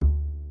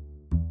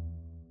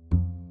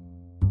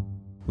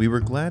We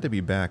were glad to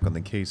be back on the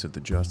case of the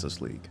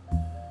Justice League.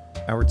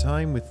 Our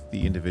time with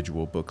the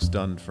individual books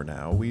done for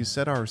now, we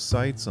set our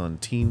sights on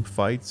team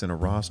fights and a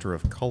roster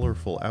of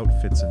colorful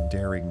outfits and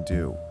daring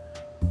do.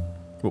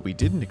 What we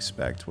didn't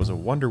expect was a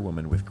Wonder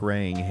Woman with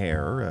graying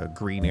hair, a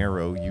Green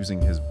Arrow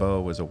using his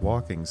bow as a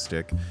walking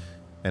stick,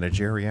 and a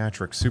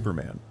geriatric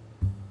Superman.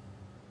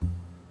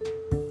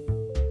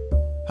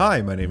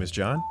 Hi, my name is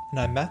John.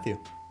 And I'm Matthew.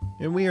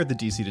 And we are the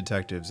DC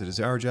Detectives. It is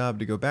our job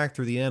to go back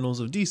through the annals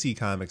of DC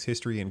Comics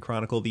history and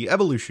chronicle the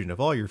evolution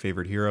of all your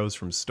favorite heroes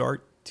from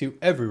start To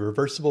every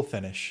reversible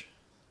finish.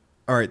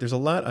 Alright, there's a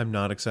lot I'm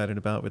not excited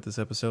about with this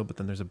episode, but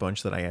then there's a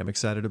bunch that I am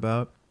excited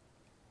about.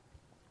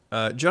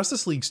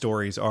 Justice League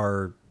stories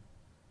are,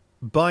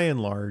 by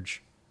and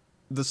large,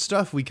 the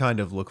stuff we kind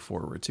of look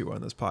forward to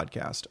on this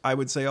podcast. I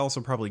would say also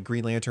probably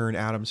Green Lantern,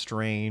 Adam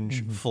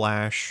Strange,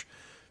 Flash.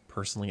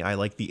 Personally, I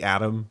like the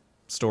Atom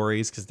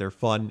stories because they're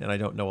fun, and I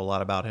don't know a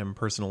lot about him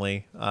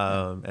personally.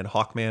 And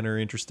Hawkman are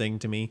interesting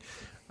to me.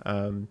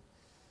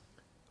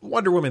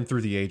 Wonder Woman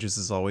through the ages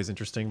is always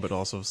interesting, but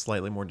also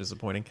slightly more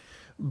disappointing.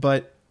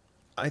 But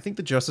I think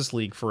the Justice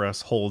League for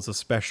us holds a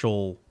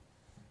special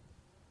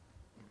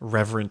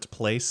reverent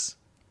place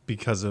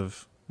because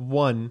of,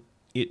 one,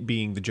 it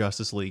being the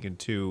Justice League, and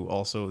two,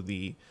 also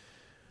the,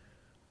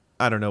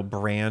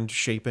 brand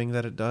shaping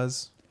that it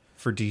does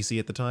for DC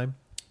at the time.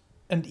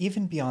 And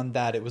even beyond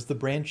that, it was the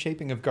brand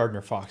shaping of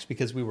Gardner Fox,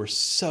 because we were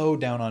so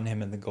down on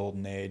him in the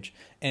Golden Age.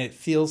 And it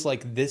feels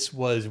like this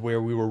was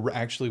where we were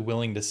actually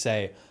willing to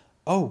say,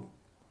 oh,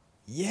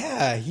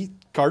 yeah,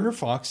 Gardner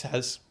Fox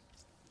has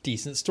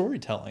decent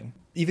storytelling.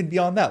 Even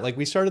beyond that, like,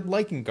 we started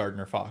liking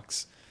Gardner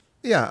Fox.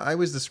 Yeah, I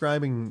was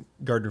describing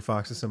Gardner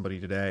Fox to somebody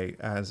today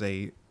as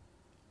a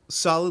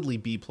solidly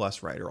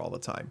B-plus writer all the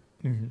time.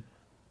 Mm-hmm.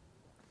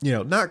 You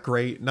know, not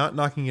great, not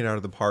knocking it out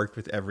of the park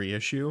with every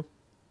issue,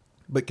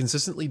 but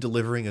consistently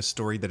delivering a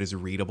story that is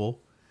readable,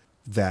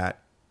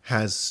 that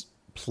has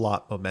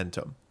plot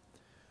momentum.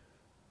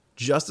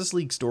 Justice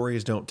League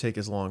stories don't take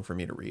as long for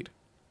me to read.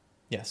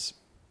 Yes.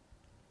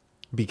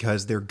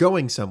 Because they're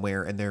going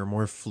somewhere and they're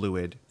more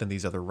fluid than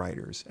these other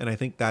writers. And I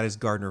think that is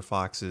Gardner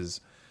Fox's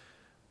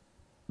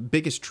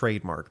biggest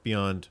trademark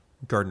beyond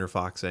Gardner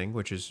Foxing,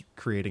 which is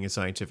creating a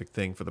scientific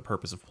thing for the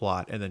purpose of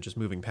plot and then just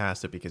moving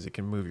past it because it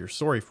can move your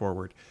story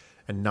forward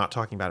and not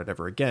talking about it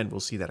ever again. We'll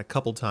see that a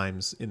couple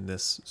times in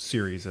this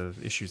series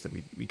of issues that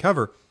we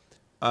cover.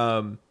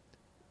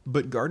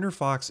 But Gardner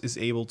Fox is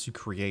able to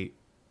create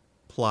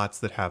plots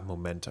that have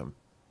momentum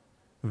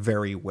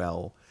very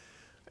well.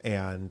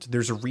 And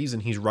there's a reason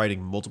he's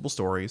writing multiple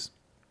stories,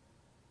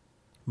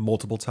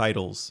 multiple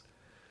titles,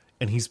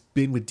 and he's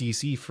been with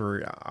DC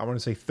for, I want to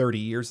say, 30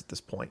 years at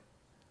this point.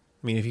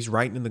 I mean, if he's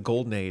writing in the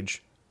Golden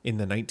Age in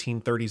the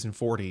 1930s and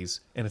 40s,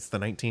 and it's the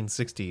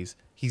 1960s,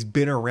 he's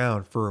been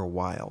around for a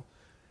while.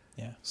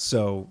 Yeah.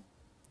 So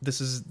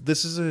this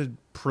is a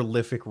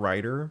prolific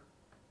writer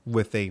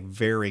with a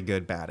very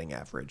good batting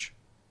average.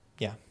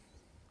 Yeah.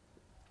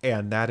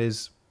 And that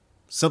is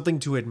something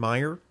to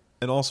admire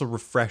and also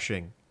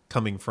refreshing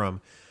coming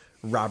from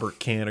Robert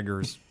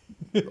Kanigher's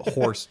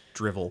horse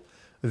drivel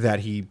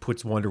that he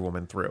puts Wonder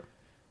Woman through.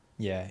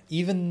 Yeah,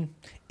 even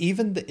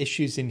the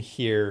issues in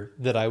here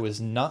that I was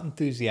not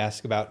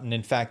enthusiastic about, and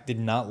in fact did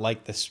not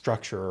like the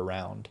structure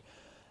around,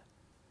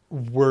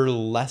 were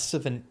less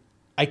of an...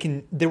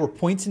 there were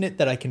points in it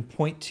that I can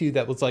point to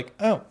that was like,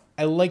 oh,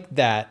 I like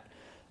that.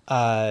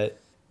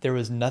 There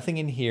was nothing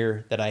in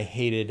here that I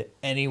hated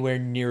anywhere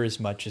near as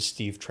much as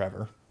Steve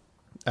Trevor.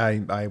 I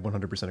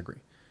 100% agree.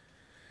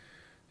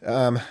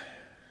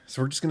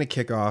 So we're just going to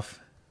kick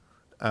off.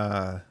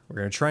 We're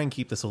going to try and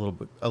keep this a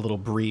little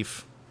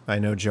brief. I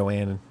know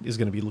Joanne is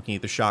going to be looking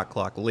at the shot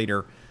clock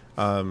later.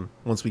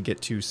 Once we get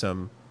to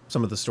some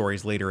of the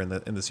stories later in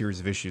the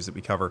series of issues that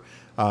we cover,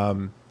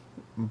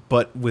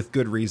 but with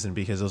good reason,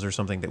 because those are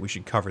something that we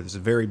should cover. There's a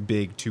very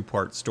big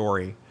 2-part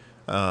story,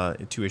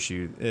 2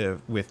 issue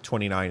with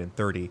 29 and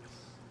 30.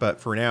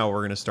 But for now, we're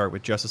going to start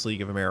with Justice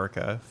League of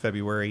America,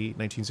 February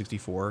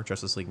 1964,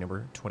 Justice League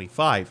number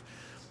 25.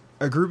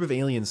 A group of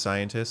alien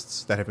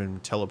scientists that have been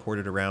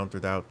teleported around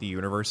throughout the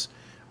universe,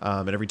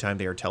 and every time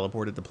they are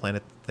teleported, the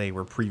planet they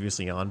were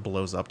previously on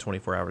blows up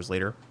 24 hours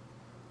later,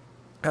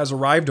 has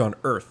arrived on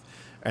Earth,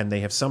 and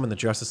they have summoned the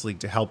Justice League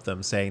to help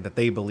them, saying that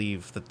they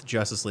believe that the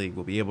Justice League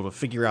will be able to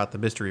figure out the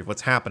mystery of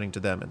what's happening to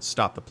them and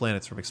stop the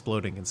planets from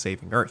exploding and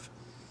saving Earth.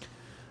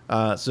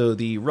 So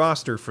the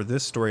roster for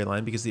this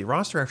storyline, because the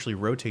roster actually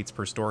rotates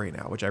per story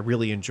now, which I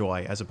really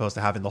enjoy, as opposed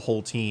to having the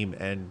whole team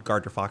and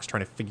Gardner Fox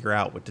trying to figure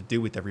out what to do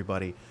with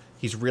everybody.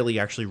 He's really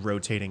actually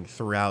rotating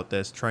throughout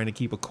this, trying to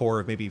keep a core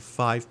of maybe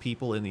 5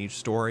 people in each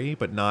story,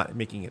 but not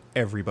making it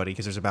everybody,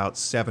 because there's about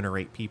 7 or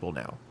 8 people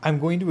now. I'm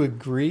going to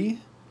agree,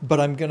 but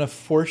I'm going to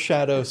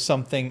foreshadow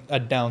a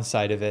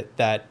downside of it,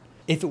 that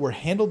if it were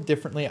handled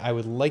differently, I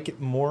would like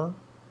it more,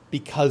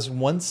 because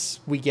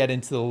once we get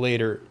into the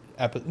later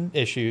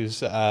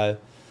issues, I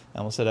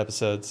almost said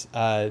episodes,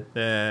 5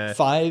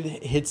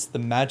 hits the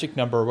magic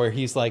number where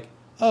he's like,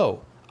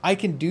 oh, I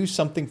can do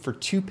something for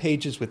 2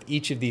 pages with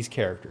each of these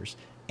characters.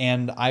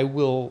 And I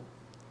will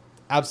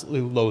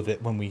absolutely loathe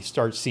it when we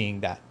start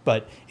seeing that.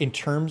 But in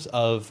terms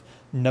of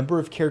number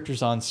of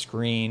characters on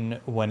screen,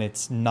 when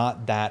it's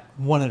not that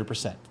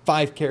 100%,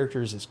 5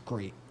 characters is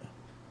great.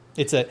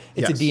 It's a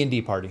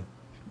D&D party.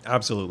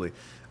 Absolutely.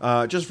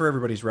 Just for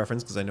everybody's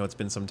reference, because I know it's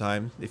been some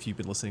time if you've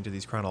been listening to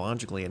these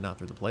chronologically and not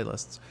through the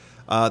playlists,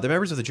 the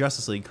members of the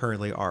Justice League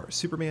currently are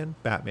Superman,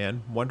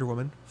 Batman, Wonder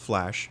Woman,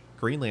 Flash,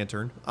 Green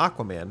Lantern,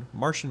 Aquaman,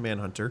 Martian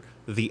Manhunter,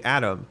 The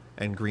Atom,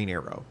 and Green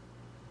Arrow.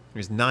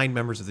 There's 9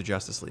 members of the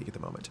Justice League at the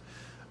moment.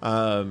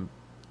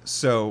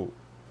 So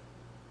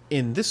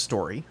in this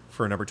story,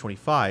 for number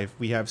 25,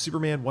 we have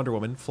Superman, Wonder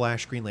Woman,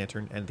 Flash, Green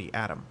Lantern, and The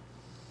Atom.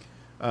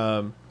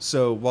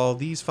 So while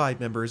these 5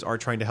 members are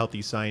trying to help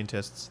these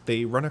scientists,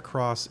 they run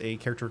across a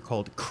character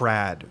called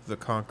Crad the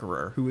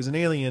Conqueror, who is an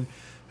alien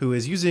who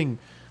is using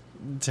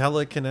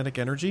telekinetic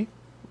energy,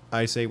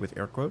 I say with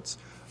air quotes,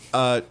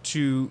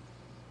 to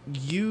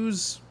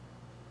use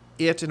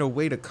it in a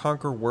way to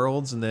conquer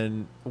worlds, and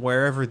then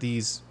wherever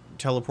these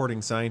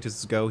teleporting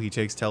scientists go, he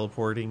takes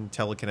teleporting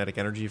telekinetic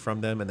energy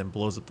from them and then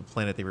blows up the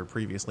planet they were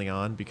previously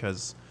on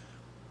because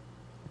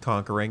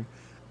conquering.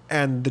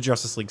 And the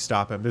Justice League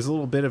stop him. There's a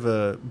little bit of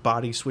a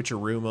body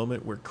switcheroo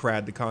moment where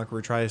Crad the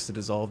Conqueror tries to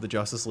dissolve the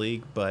Justice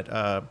League,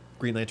 but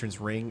Green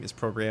Lantern's ring is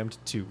programmed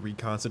to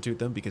reconstitute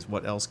them, because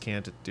what else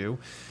can't it do?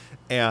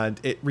 And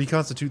it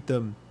reconstitutes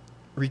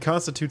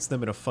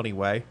them in a funny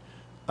way,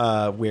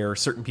 where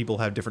certain people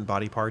have different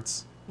body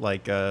parts.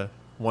 Like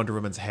Wonder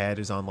Woman's head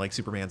is on like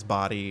Superman's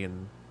body,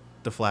 and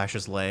the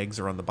Flash's legs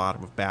are on the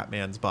bottom of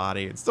Batman's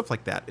body, and stuff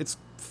like that. It's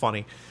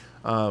funny.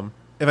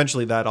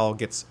 Eventually that all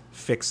gets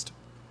fixed,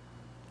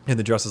 and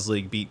the Justice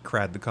League beat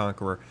Crad the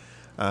Conqueror,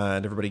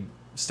 and everybody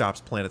stops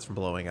planets from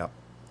blowing up.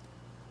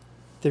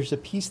 There's a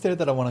piece there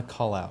that I want to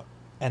call out,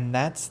 and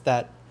that's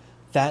that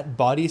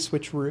body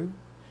switcheroo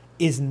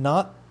is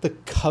not the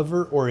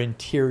cover or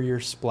interior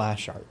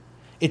splash art.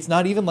 It's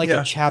not even like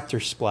a chapter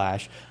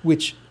splash,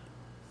 which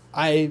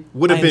I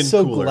would have been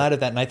so cooler. Glad of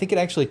that, and I think it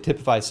actually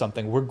typifies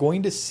something. We're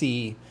going to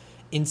see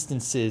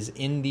instances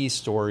in these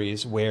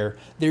stories where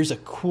there's a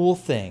cool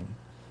thing,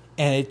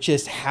 and it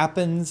just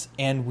happens,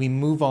 and we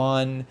move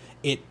on.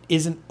 It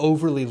isn't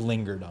overly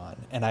lingered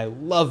on, and I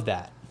love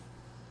that.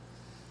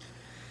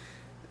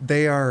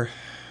 They are,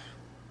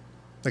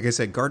 like I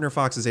said, Gardner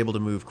Fox is able to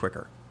move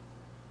quicker.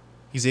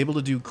 He's able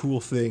to do cool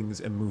things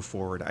and move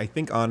forward. I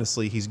think,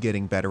 honestly, he's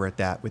getting better at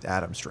that with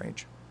Adam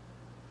Strange.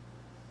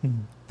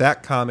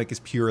 That comic is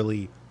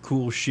purely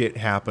cool shit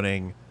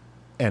happening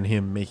and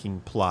him making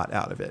plot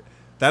out of it.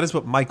 That is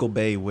what Michael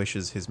Bay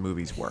wishes his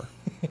movies were.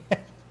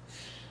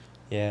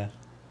 Yeah.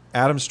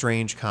 Adam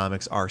Strange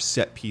comics are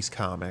set-piece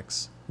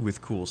comics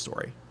with cool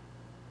story.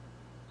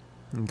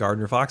 And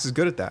Gardner Fox is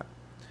good at that.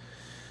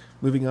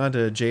 Moving on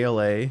to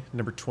JLA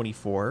number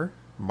 24,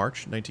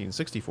 March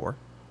 1964.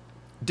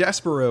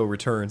 Despero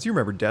returns. You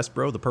remember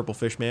Despero, the purple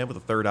fish man with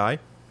a third eye?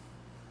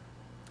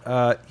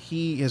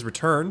 He has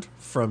returned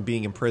from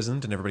being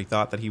imprisoned, and everybody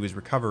thought that he was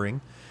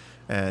recovering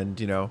and,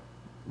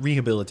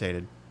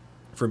 rehabilitated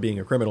from being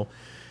a criminal.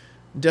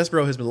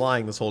 Despero has been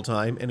lying this whole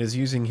time and is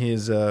using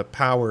his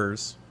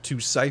powers to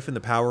siphon the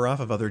power off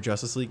of other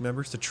Justice League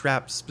members to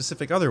trap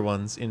specific other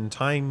ones in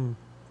time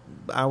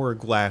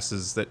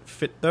hourglasses that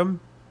fit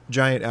them.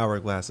 Giant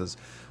hourglasses.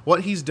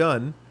 What he's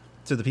done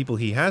to the people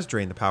he has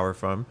drained the power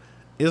from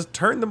is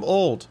turn them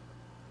old.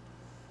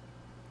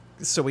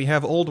 So we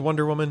have old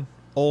Wonder Woman,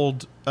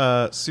 old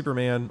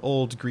Superman,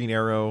 old Green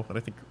Arrow, and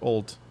I think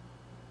old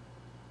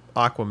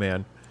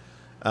Aquaman,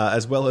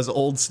 as well as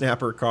old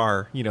Snapper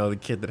Carr, the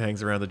kid that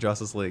hangs around the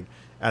Justice League,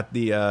 at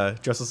the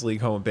Justice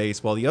League home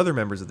base, while the other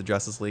members of the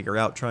Justice League are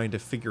out trying to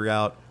figure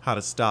out how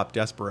to stop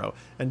Despero.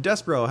 And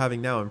Despero,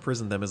 having now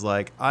imprisoned them, is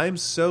like, I'm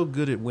so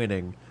good at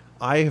winning,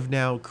 I have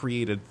now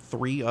created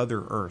 3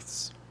 other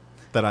Earths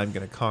that I'm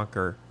going to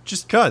conquer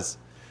just 'cause.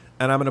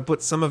 And I'm going to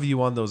put some of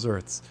you on those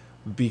Earths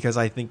because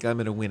I think I'm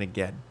going to win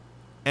again.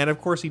 And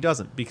of course he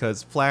doesn't,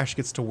 because Flash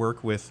gets to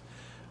work with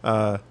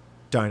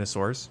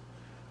dinosaurs.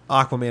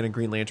 Aquaman and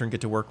Green Lantern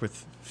get to work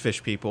with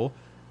fish people.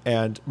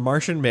 And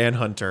Martian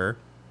Manhunter,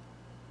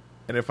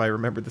 and if I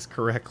remember this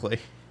correctly,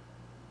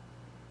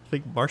 I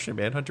think Martian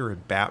Manhunter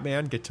and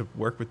Batman get to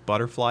work with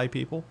butterfly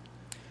people.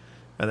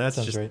 And that's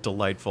Sounds just right.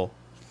 delightful.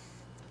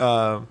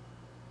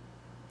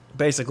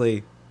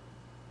 Basically,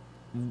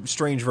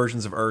 strange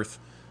versions of Earth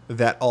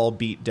that all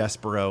beat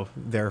Despero,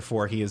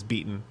 therefore he is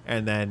beaten,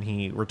 and then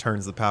he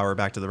returns the power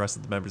back to the rest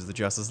of the members of the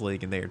Justice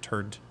League, and they are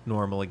turned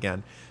normal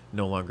again,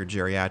 no longer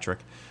geriatric.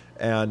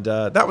 And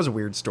that was a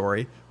weird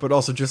story, but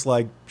also just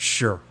like,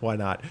 sure, why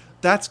not?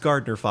 That's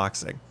Gardner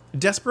Foxing.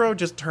 Despero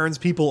just turns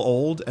people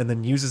old and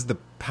then uses the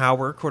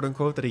power,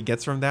 quote-unquote, that he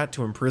gets from that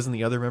to imprison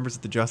the other members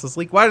of the Justice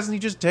League. Why doesn't he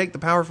just take the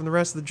power from the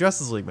rest of the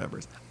Justice League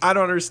members? I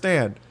don't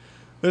understand.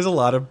 There's a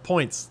lot of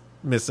points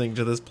missing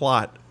to this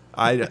plot.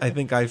 I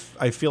think I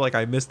feel like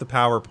I missed the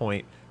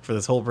PowerPoint for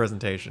this whole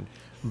presentation,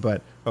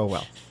 but oh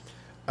well.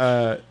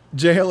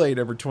 JLA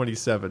number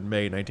 27,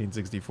 May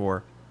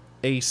 1964.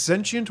 A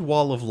sentient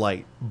wall of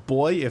light.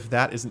 Boy, if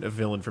that isn't a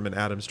villain from an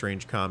Adam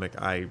Strange comic,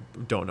 I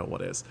don't know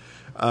what is.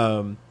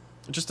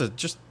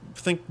 just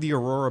think the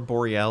Aurora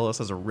Borealis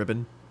as a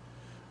ribbon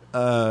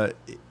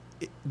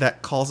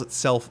that calls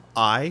itself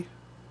I,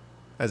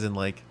 as in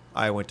like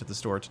I went to the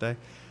store today,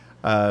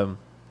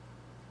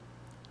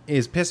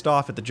 is pissed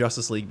off at the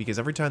Justice League because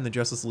every time the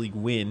Justice League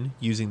win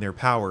using their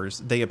powers,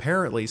 they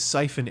apparently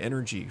siphon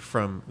energy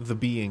from the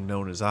being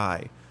known as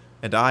I.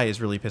 And I is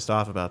really pissed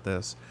off about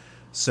this.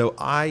 So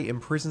I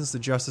imprisons the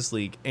Justice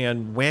League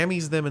and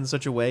whammies them in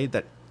such a way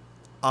that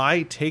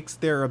I takes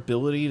their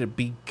ability to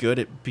be good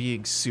at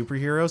being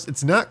superheroes.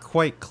 It's not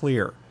quite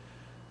clear.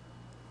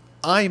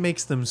 I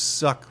makes them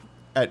suck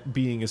at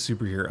being a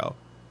superhero.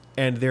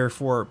 And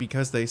therefore,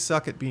 because they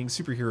suck at being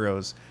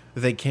superheroes,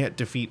 they can't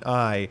defeat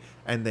I,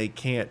 and they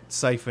can't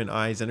siphon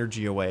I's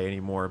energy away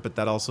anymore. But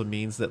that also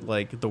means that,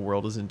 like, the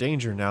world is in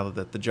danger now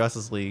that the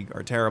Justice League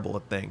are terrible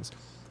at things.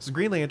 So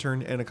Green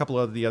Lantern and a couple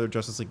of the other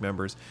Justice League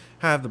members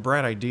have the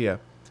bright idea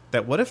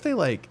that what if they,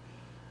 like,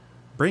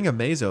 bring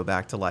Amazo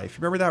back to life?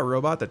 You remember that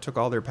robot that took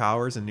all their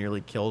powers and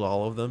nearly killed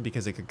all of them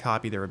because it could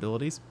copy their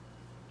abilities?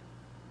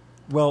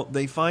 Well,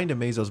 they find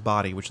Amazo's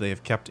body, which they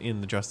have kept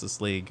in the Justice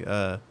League,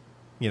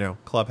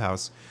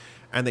 clubhouse,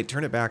 and they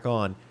turn it back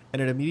on,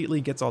 and it immediately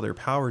gets all their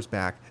powers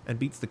back and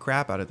beats the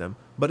crap out of them.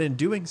 But in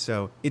doing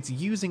so, it's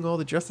using all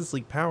the Justice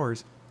League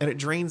powers, and it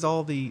drains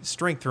all the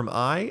strength from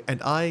I, and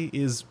I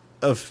is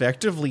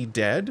effectively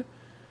dead.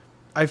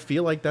 I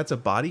feel like that's a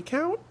body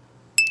count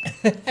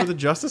for the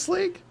Justice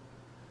League.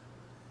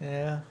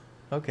 Yeah,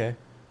 okay.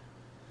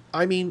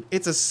 I mean,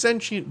 it's a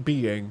sentient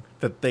being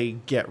that they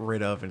get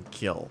rid of and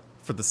kill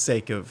for the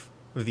sake of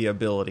the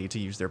ability to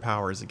use their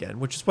powers again,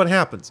 which is what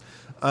happens.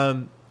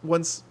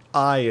 Once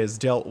I is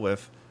dealt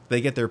with,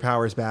 they get their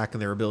powers back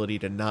and their ability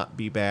to not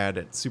be bad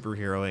at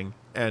superheroing,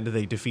 and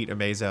they defeat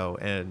Amazo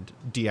and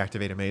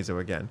deactivate Amazo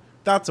again.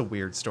 That's a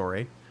weird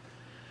story.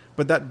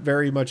 But that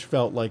very much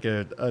felt like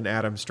an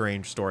Adam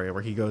Strange story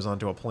where he goes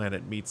onto a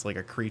planet, meets like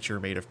a creature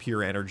made of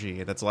pure energy,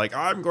 and it's like,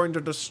 I'm going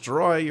to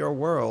destroy your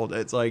world.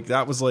 It's like,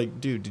 that was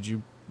like, dude,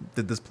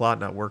 did this plot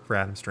not work for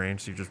Adam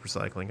Strange? So you're just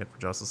recycling it for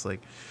Justice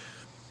League.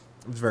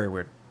 It's very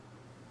weird.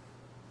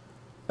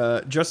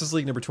 Justice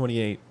League number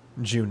 28,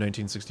 June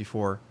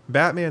 1964.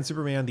 Batman,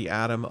 Superman, the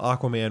Atom,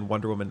 Aquaman,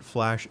 Wonder Woman,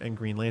 Flash, and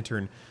Green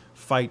Lantern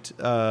fight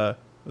the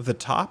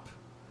Top,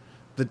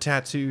 the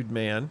Tattooed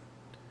Man,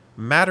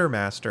 Matter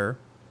Master,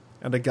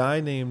 and a guy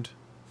named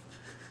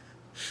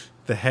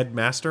the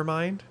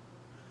Headmastermind.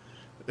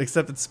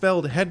 Except it's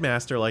spelled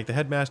headmaster like the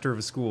headmaster of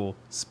a school,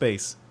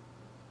 space,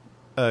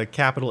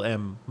 capital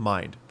M,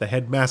 mind. The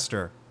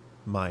Headmaster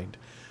Mind.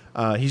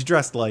 He's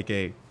dressed like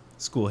a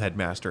school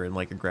headmaster in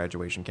like a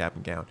graduation cap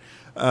and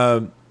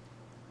gown.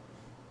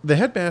 The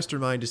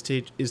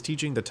Headmastermind is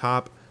teaching the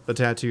Top, the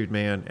Tattooed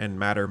Man, and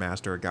Matter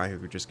Master, a guy who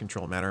could just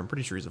control matter. I'm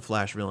pretty sure he's a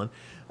Flash villain.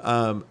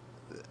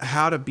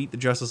 How to beat the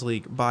Justice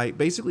League by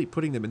basically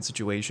putting them in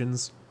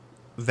situations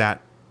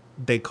that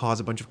they cause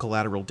a bunch of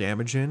collateral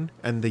damage in,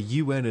 and the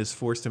UN is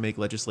forced to make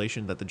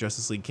legislation that the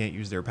Justice League can't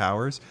use their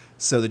powers.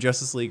 So the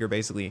Justice League are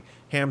basically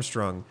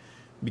hamstrung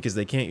because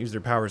they can't use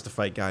their powers to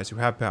fight guys who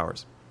have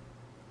powers.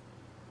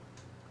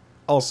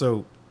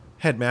 Also,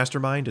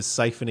 Headmastermind is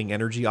siphoning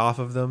energy off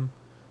of them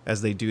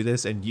as they do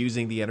this, and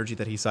using the energy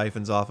that he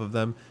siphons off of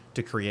them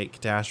to create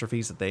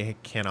catastrophes that they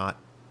cannot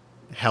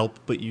help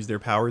but use their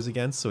powers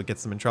against, so it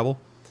gets them in trouble.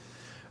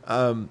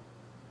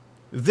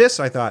 This,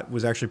 I thought,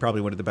 was actually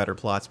probably one of the better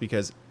plots,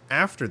 because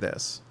after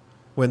this,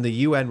 when the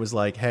UN was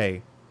like,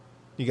 hey,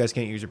 you guys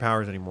can't use your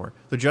powers anymore,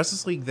 the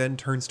Justice League then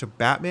turns to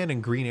Batman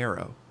and Green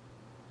Arrow.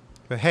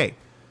 But hey,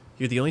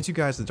 you're the only two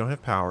guys that don't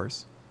have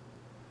powers,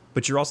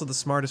 but you're also the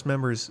smartest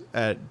members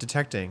at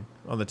detecting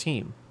on the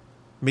team.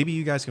 Maybe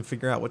you guys can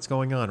figure out what's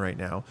going on right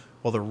now,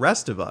 while the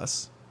rest of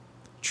us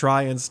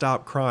try and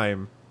stop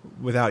crime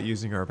without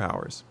using our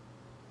powers.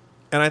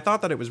 And I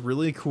thought that it was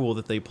really cool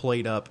that they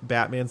played up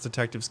Batman's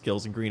detective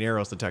skills and Green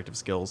Arrow's detective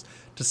skills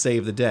to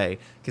save the day,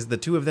 because the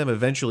two of them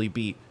eventually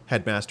beat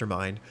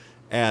Headmastermind,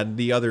 and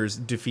the others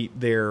defeat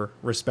their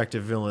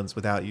respective villains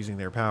without using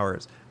their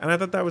powers. And I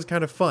thought that was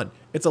kind of fun.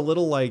 It's a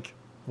little like,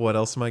 what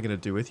else am I going to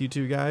do with you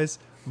two guys?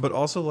 But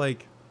also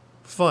like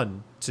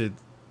fun to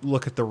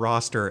look at the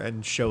roster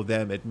and show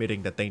them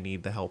admitting that they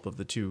need the help of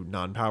the two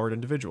non-powered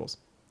individuals.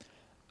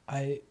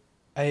 I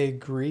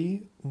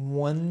agree.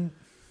 One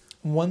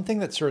thing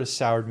that sort of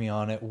soured me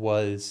on it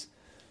was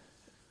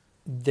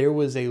there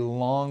was a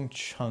long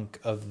chunk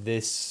of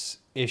this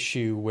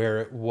issue where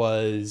it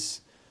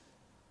was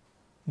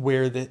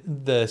where the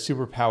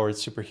superpowered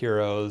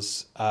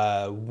superheroes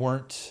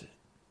weren't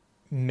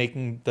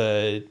taking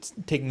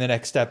the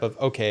next step of,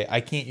 okay,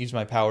 I can't use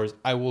my powers,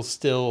 I will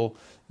still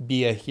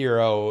be a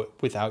hero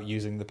without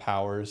using the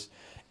powers.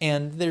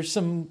 And there's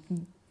some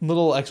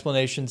little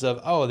explanations of,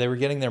 oh, they were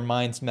getting their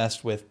minds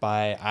messed with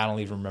by, I don't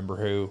even remember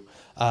who,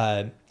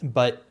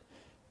 but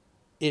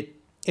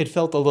it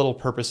felt a little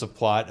purpose of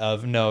plot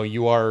of, no,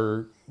 you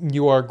are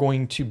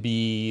going to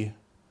be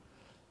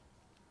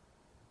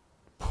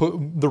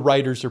the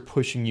writers are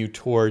pushing you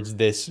towards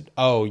this,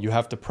 oh, you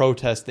have to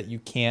protest that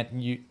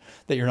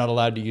that you're not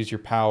allowed to use your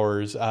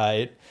powers.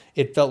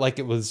 It felt like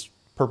it was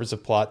purpose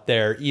of plot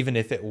there, even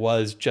if it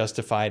was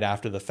justified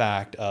after the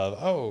fact of,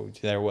 oh,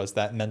 there was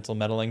that mental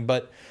meddling.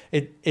 But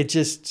it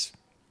just,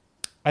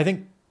 I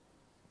think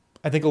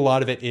a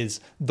lot of it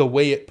is the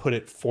way it put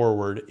it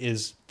forward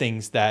is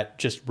things that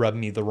just rub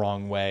me the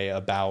wrong way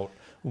about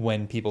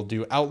when people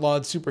do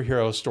outlawed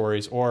superhero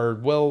stories, or,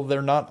 well,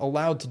 they're not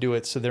allowed to do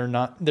it, so they're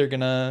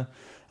gonna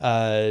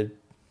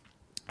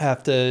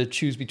have to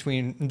choose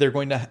between, they're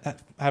going to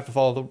have to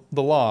follow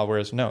the law,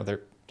 whereas no, they're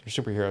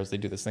superheroes, they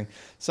do this thing.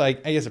 So I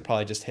guess it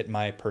probably just hit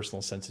my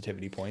personal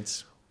sensitivity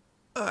points.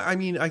 I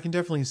mean, I can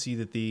definitely see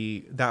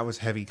that was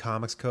heavy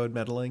comics code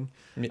meddling.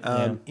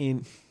 Yeah.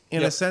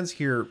 In a sense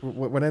here,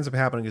 what ends up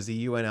happening is the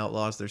UN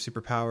outlaws their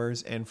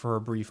superpowers, and for a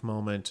brief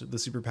moment, the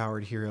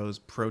superpowered heroes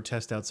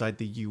protest outside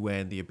the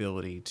UN the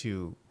ability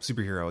to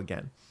superhero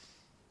again.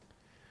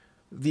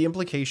 The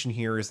implication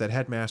here is that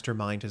Headmaster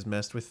Mind has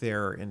messed with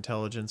their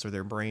intelligence or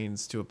their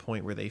brains to a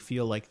point where they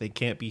feel like they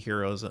can't be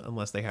heroes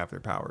unless they have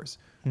their powers.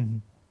 Mm-hmm.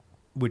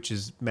 Which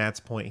is Matt's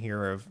point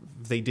here of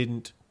they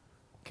didn't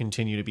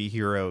continue to be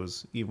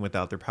heroes even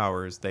without their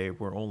powers. They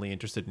were only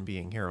interested in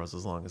being heroes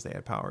as long as they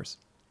had powers.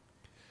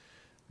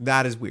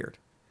 That is weird.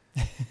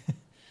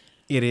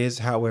 It is,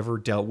 however,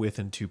 dealt with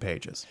in 2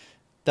 pages.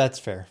 That's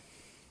fair.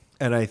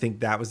 And I think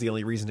that was the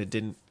only reason it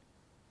didn't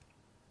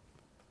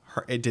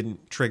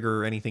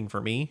trigger anything for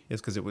me,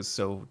 is because it was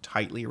so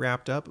tightly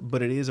wrapped up.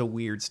 But it is a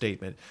weird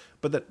statement.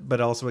 But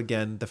also,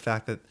 again, the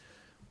fact that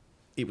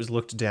it was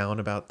looked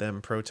down about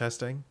them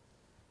protesting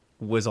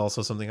was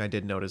also something I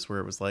did notice, where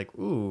it was like,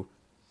 ooh,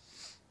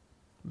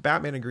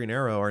 Batman and Green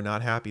Arrow are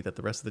not happy that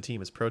the rest of the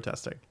team is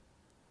protesting.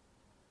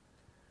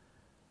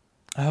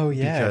 Oh,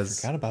 yeah, I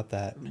forgot about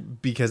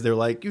that. Because they're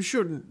like, you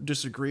shouldn't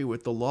disagree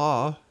with the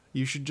law.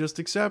 You should just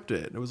accept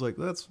it. And it was like,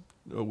 that's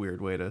a weird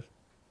way to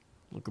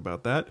look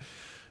about that.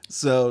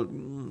 So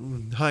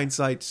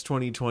hindsight's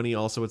 2020.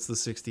 Also, it's the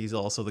 60s.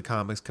 Also, the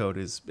comics code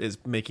is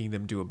making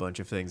them do a bunch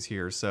of things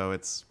here. So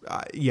it's,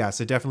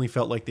 yes, it definitely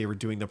felt like they were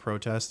doing the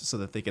protest so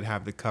that they could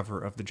have the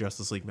cover of the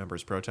Justice League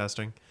members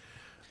protesting.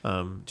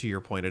 To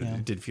your point,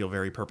 it did feel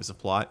very purpose of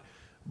plot.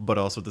 But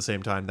also at the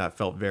same time, that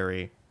felt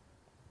very...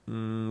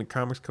 the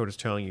comics code is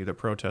telling you that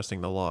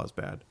protesting the law is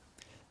bad.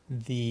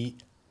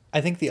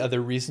 I think the other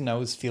reason I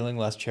was feeling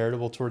less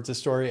charitable towards this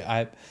story,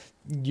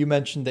 you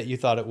mentioned that you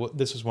thought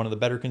this was one of the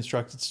better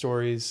constructed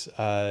stories.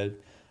 Yeah,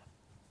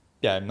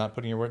 I'm not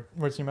putting your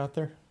words in your mouth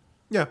there.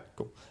 Yeah,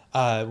 cool.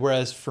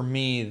 Whereas for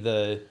me,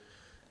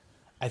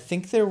 I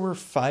think there were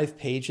 5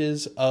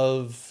 pages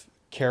of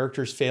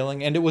characters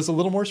failing, and it was a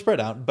little more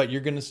spread out. But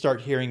you're going to start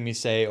hearing me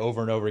say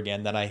over and over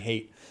again that I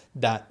hate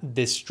that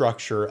this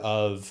structure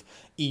of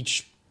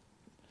each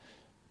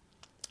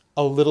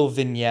a little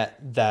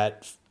vignette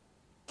that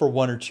for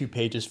 1 or 2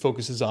 pages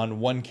focuses on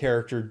one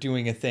character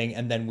doing a thing,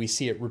 and then we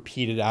see it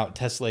repeated out,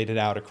 tessellated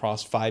out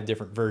across 5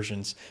 different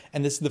versions.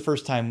 And this is the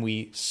first time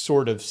we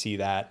sort of see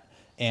that.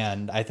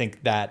 And I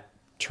think that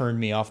turned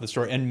me off the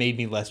story and made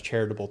me less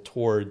charitable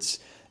towards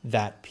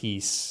that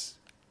piece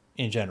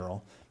in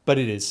general. But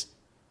it is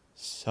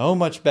so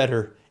much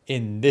better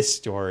in this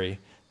story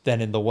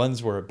than in the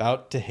ones we're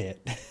about to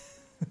hit.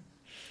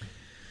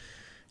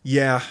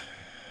 Yeah.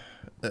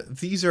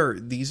 These are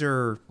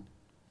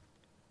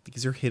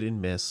hit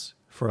and miss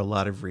for a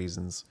lot of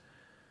reasons.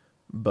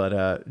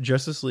 But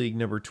Justice League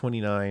number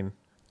 29,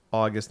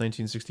 August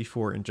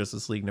 1964, and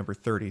Justice League number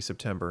 30,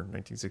 September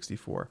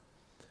 1964.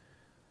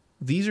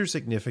 These are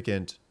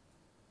significant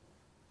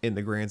in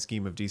the grand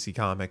scheme of DC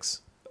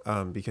Comics,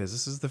 because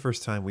this is the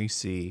first time we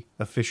see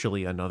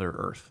officially another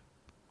Earth.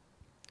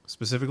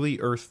 Specifically,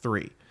 Earth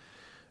 3.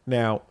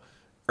 Now,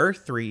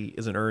 Earth 3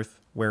 is an Earth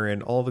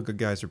wherein all the good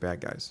guys are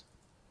bad guys.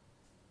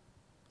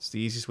 It's the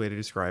easiest way to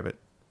describe it.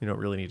 You don't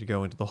really need to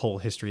go into the whole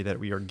history that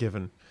we are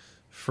given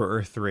for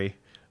Earth 3.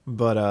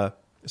 But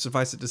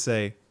suffice it to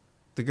say,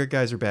 the good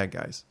guys are bad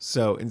guys.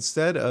 So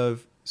instead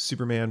of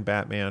Superman,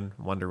 Batman,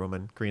 Wonder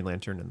Woman, Green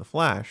Lantern, and the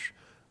Flash,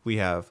 we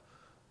have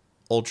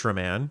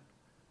Ultraman,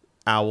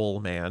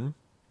 Owlman,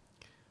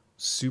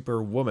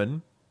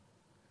 Superwoman,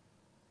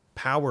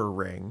 Power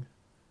Ring,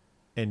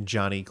 and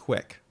Johnny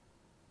Quick.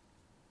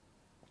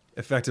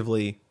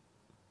 Effectively,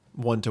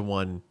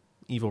 1-to-1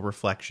 evil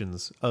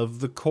reflections of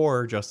the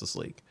core Justice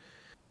League.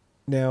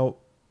 Now,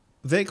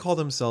 they call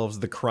themselves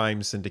the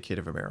Crime Syndicate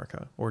of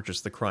America, or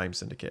just the Crime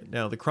Syndicate.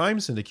 Now, the Crime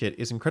Syndicate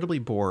is incredibly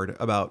bored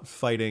about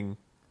fighting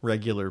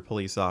regular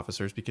police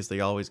officers because they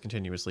always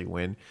continuously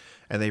win,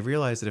 and they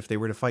realize that if they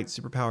were to fight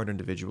superpowered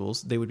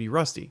individuals, they would be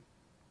rusty.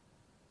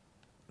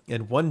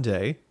 And one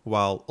day,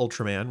 while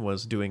Ultraman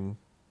was doing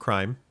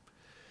crime,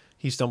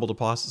 he stumbled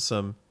upon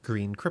some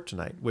green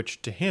kryptonite,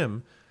 which to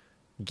him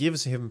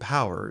gives him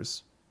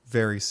powers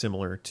very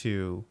similar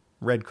to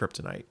red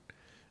kryptonite,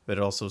 but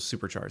it also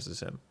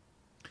supercharges him.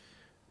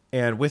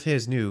 And with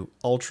his new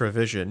Ultra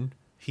Vision,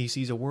 he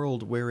sees a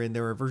world wherein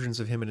there are versions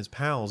of him and his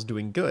pals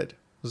doing good.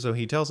 So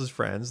he tells his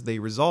friends they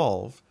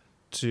resolve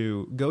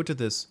to go to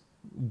this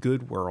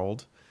good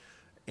world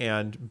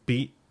and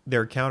beat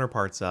their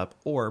counterparts up,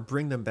 or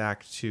bring them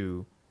back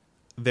to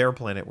their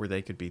planet where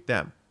they could beat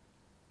them.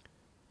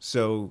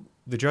 So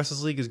the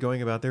Justice League is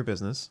going about their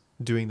business,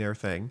 doing their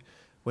thing,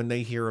 when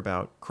they hear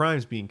about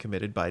crimes being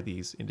committed by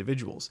these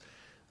individuals.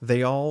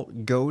 They all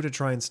go to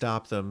try and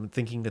stop them,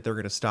 thinking that they're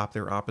going to stop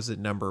their opposite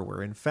number,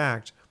 where in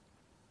fact,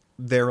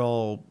 they're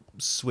all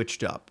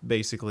switched up.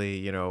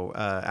 Basically,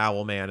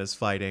 Owlman is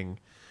fighting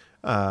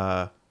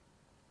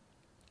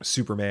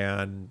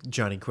Superman,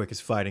 Johnny Quick is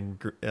fighting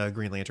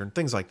Green Lantern,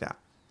 things like that.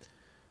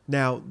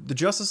 Now, the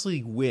Justice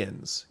League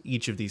wins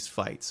each of these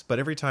fights, but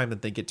every time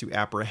that they get to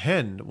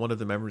apprehend one of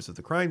the members of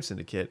the Crime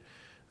Syndicate,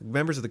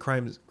 members of the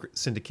Crime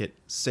Syndicate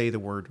say the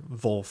word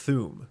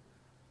Volthoom,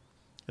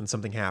 and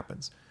something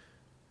happens.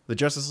 The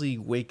Justice League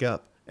wake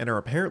up and are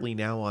apparently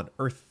now on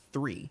Earth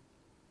 3,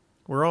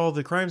 where all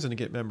the Crime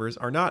Syndicate members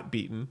are not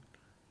beaten.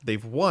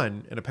 They've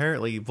won, and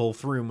apparently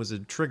Volthoom was a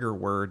trigger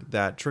word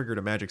that triggered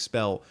a magic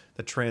spell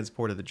that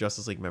transported the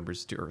Justice League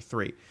members to Earth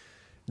 3.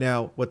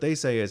 Now, what they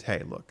say is,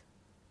 hey, look,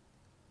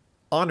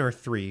 on Earth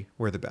 3,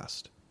 we're the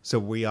best, so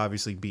we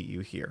obviously beat you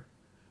here.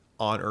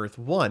 On Earth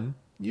 1,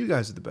 you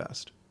guys are the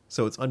best,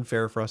 so it's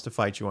unfair for us to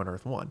fight you on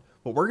Earth 1.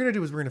 What we're going to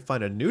do is we're going to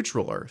find a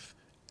neutral Earth,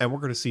 and we're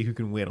going to see who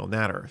can win on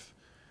that Earth.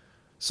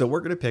 So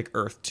we're going to pick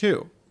Earth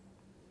 2.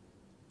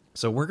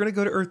 So we're going to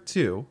go to Earth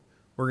 2,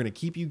 we're going to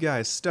keep you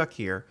guys stuck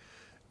here,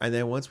 and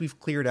then once we've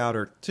cleared out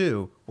Earth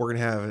 2, we're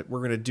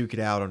going to duke it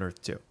out on Earth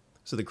 2.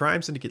 So the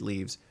Crime Syndicate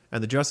leaves,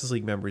 and the Justice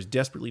League members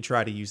desperately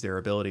try to use their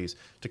abilities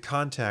to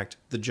contact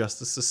the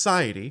Justice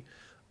Society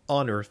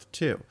on Earth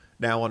 2.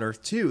 Now, on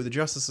Earth 2, the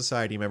Justice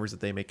Society members that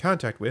they make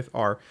contact with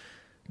are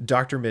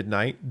Dr.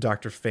 Midnight,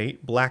 Dr.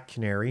 Fate, Black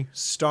Canary,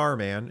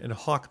 Starman, and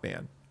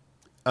Hawkman.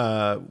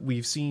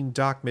 We've seen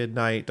Doc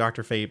Midnight,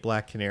 Dr. Fate,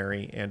 Black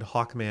Canary, and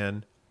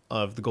Hawkman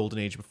of the Golden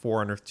Age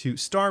before on Earth 2.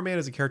 Starman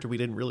is a character we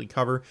didn't really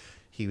cover.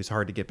 He was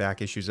hard to get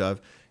back issues of.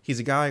 He's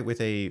a guy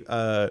with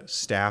a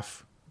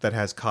staff that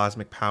has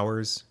cosmic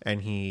powers,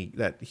 and he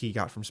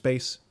got from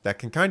space that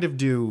can kind of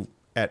do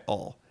at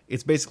all.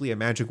 It's basically a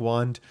magic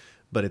wand,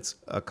 but it's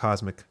a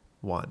cosmic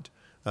wand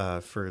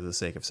for the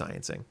sake of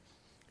sciencing.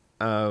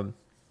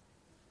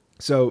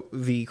 So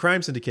the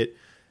Crime Syndicate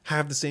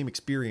have the same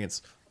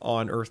experience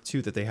on Earth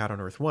 2 that they had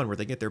on Earth 1, where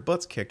they get their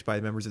butts kicked by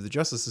members of the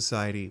Justice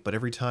Society, but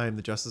every time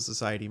the Justice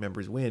Society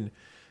members win,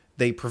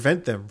 they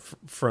prevent them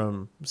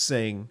from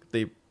saying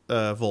they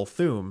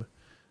Volthoom,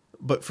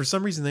 but for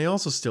some reason they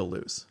also still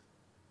lose.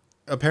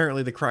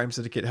 Apparently the Crime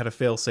Syndicate had a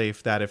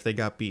failsafe that if they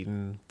got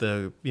beaten,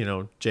 the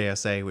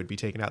JSA would be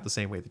taken out the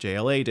same way the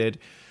JLA did,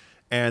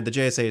 and the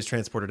JSA is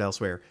transported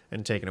elsewhere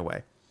and taken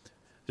away.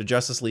 The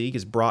Justice League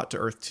is brought to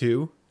Earth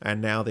 2,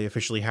 and now they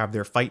officially have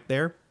their fight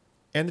there,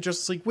 and the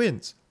Justice League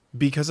wins.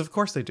 Because of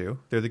course they do.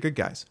 They're the good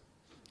guys.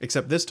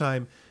 Except this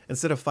time,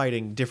 instead of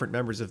fighting different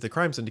members of the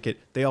Crime Syndicate,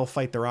 they all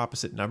fight their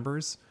opposite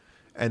numbers,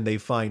 and they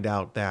find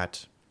out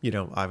that,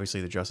 obviously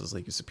the Justice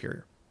League is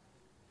superior.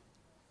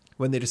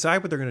 When they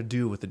decide what they're going to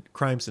do with the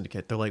Crime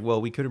Syndicate, they're like,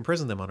 well, we could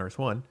imprison them on Earth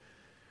 1.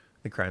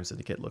 The Crime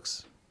Syndicate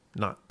looks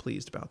not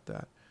pleased about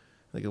that.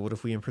 They go, what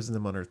if we imprison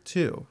them on Earth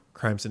 2?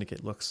 Crime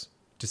Syndicate looks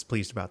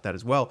displeased about that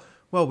as well.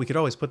 Well, we could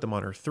always put them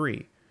on Earth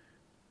 3.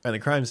 And the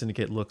Crime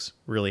Syndicate looks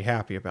really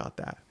happy about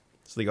that.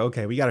 So they go,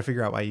 okay, we got to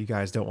figure out why you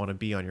guys don't want to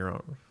be on your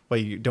own. Why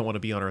you don't want to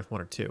be on Earth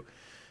 1 or 2.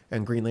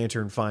 And Green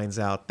Lantern finds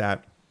out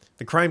that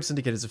the Crime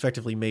Syndicate has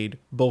effectively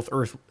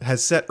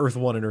has set Earth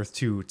 1 and Earth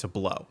 2 to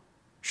blow,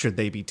 should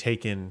they be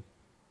taken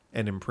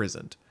and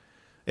imprisoned.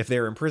 If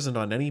they're imprisoned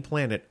on any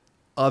planet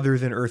other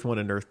than Earth 1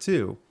 and Earth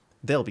 2,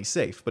 they'll be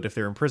safe. But if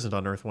they're imprisoned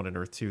on Earth 1 and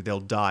Earth 2, they'll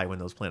die when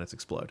those planets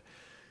explode.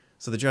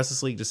 So the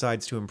Justice League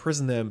decides to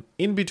imprison them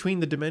in between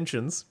the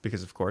dimensions,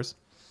 because of course,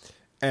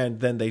 and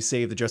then they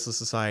save the Justice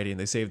Society and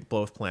they save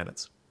both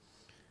planets.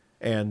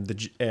 And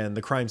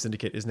the Crime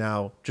Syndicate is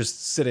now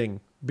just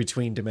sitting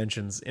between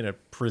dimensions in a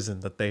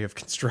prison that they have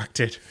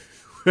constructed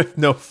with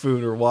no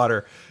food or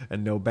water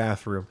and no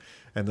bathroom,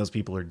 and those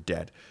people are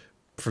dead.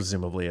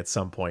 Presumably at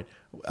some point.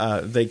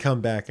 They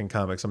come back in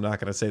comics. I'm not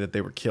going to say that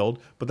they were killed,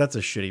 but that's a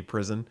shitty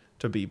prison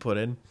to be put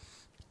in.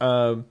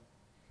 I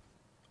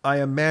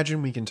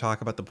imagine we can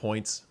talk about the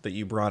points that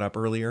you brought up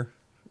earlier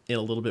in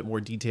a little bit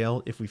more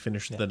detail if we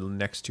finish the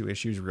next two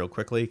issues real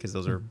quickly, because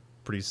those are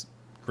pretty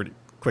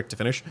quick to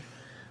finish.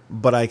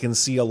 But I can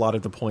see a lot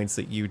of the points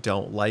that you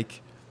don't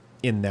like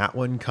in that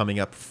one coming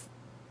up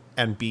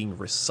and being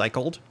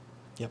recycled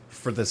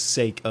for the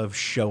sake of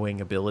showing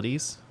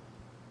abilities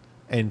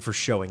and for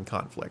showing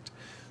conflict.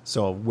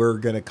 So we're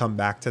going to come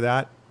back to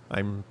that,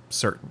 I'm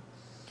certain.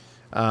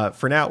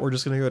 For now, we're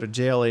just going to go to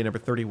JLA number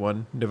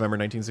 31, November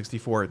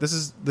 1964. This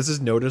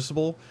is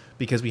noticeable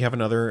because we have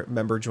another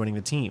member joining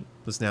the team.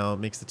 This now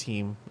makes the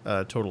team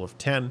a total of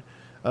 10.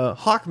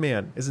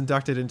 Hawkman is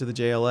inducted into the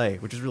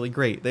JLA, which is really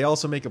great. They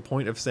also make a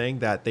point of saying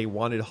that they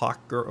wanted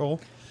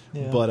Hawkgirl,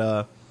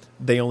 but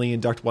they only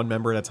induct one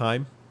member at a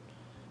time.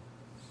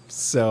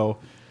 So...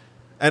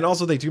 And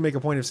also, they do make a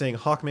point of saying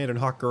Hawkman and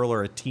Hawkgirl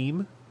are a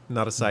team,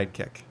 not a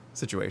sidekick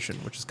situation,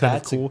 which is kind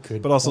of cool,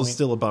 but also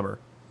still a bummer.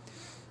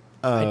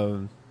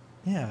 I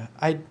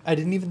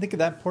didn't even think of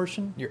that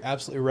portion. You're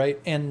absolutely right.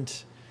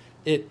 And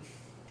it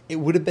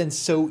would have been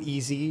so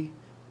easy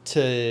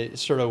to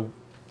sort of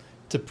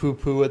to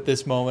poo-poo at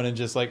this moment and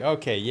just like,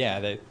 okay,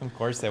 yeah, of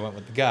course they went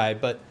with the guy,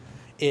 but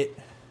it,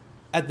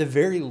 at the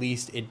very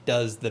least, it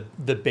does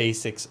the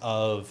basics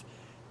of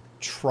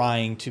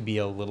trying to be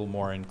a little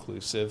more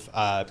inclusive.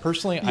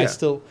 Personally, I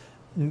still,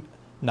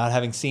 not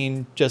having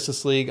seen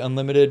Justice League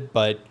Unlimited,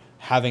 but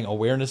having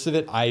awareness of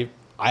it, I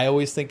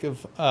always think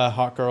of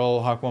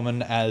Hawkgirl,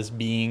 Hawkwoman as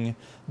being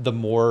the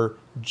more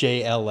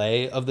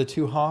JLA of the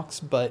two Hawks,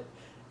 but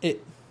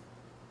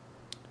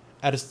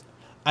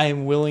I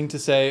am willing to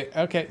say,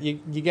 okay,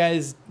 you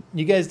guys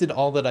did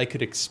all that I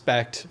could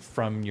expect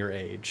from your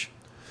age.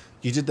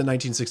 You did the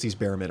 1960s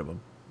bare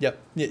minimum. Yep.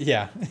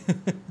 Yeah.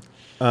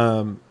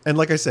 And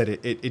like I said,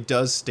 it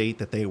does state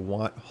that they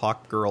want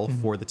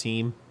Hawkgirl for the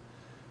team.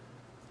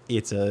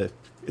 It's a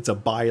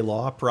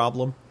bylaw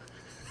problem,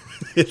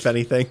 if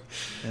anything.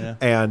 Yeah.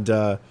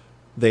 And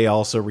they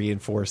also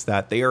reinforce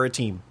that they are a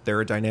team.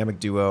 They're a dynamic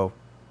duo.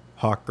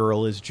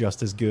 Hawkgirl is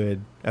just as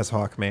good as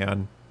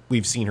Hawkman.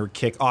 We've seen her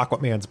kick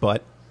Aquaman's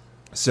butt.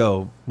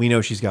 So we know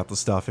she's got the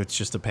stuff. It's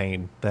just a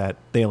pain that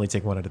they only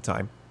take one at a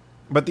time.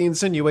 But the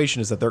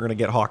insinuation is that they're going to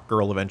get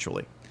Hawkgirl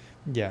eventually.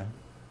 Yeah.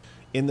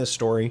 In this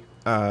story,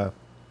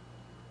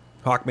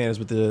 Hawkman is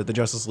with the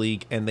Justice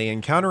League, and they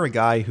encounter a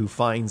guy who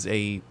finds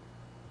a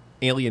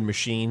alien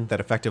machine that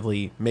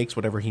effectively makes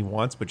whatever he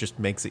wants, but just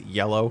makes it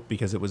yellow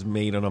because it was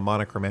made on a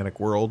monochromatic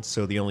world,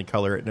 so the only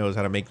color it knows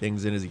how to make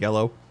things in is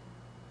yellow,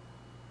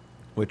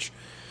 which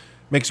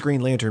makes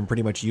Green Lantern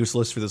pretty much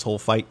useless for this whole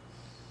fight.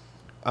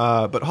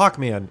 But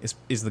Hawkman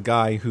is the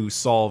guy who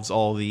solves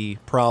all the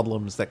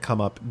problems that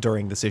come up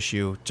during this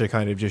issue to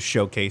kind of just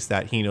showcase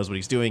that he knows what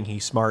he's doing.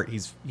 He's smart.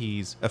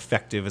 He's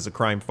effective as a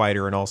crime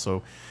fighter, and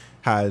also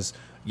has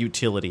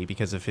utility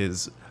because of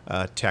his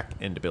tech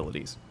and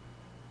abilities.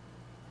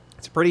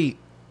 It's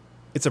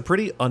a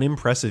pretty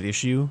unimpressive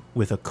issue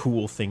with a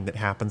cool thing that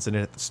happens in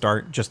it at the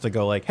start, just to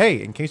go like,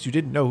 hey, in case you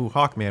didn't know who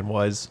Hawkman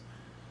was,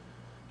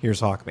 here's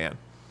Hawkman.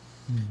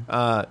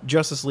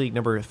 Justice League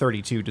number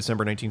 32,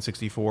 December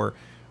 1964.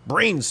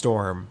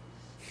 Brainstorm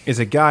is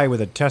a guy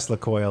with a Tesla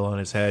coil on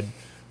his head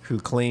who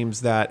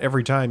claims that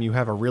every time you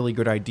have a really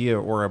good idea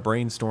or a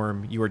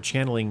brainstorm, you are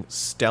channeling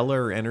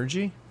stellar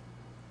energy,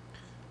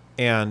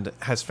 and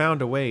has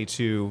found a way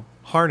to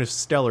harness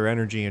stellar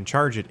energy and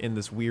charge it in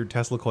this weird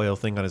Tesla coil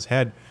thing on his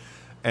head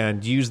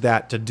and use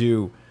that to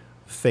do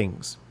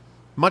things.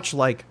 Much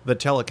like the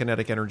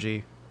telekinetic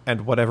energy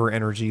and whatever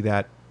energy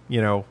that,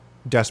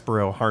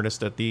 Despero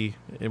harnessed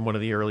in one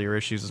of the earlier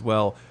issues as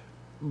well.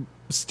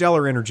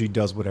 Stellar energy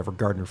does whatever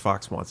Gardner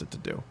Fox wants it to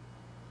do.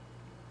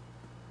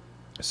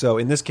 So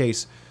in this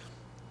case,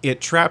 it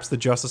traps the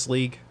Justice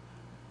League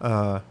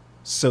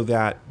so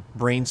that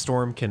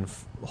Brainstorm can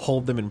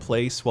hold them in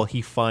place while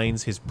he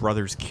finds his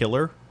brother's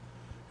killer,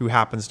 who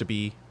happens to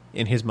be,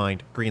 in his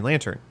mind, Green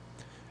Lantern.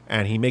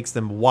 And he makes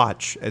them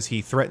watch as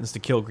he threatens to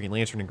kill Green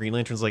Lantern. And Green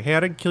Lantern's like, hey,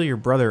 I didn't kill your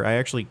brother. I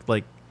actually,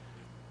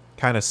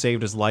 kind of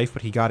saved his life,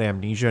 but he got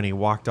amnesia and he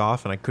walked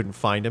off and I couldn't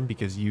find him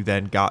because you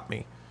then got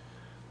me.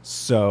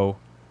 So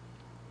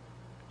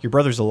your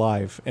brother's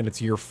alive and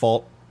it's your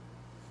fault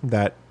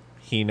that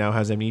he now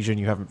has amnesia and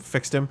you haven't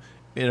fixed him.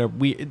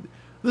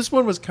 This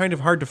one was kind of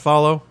hard to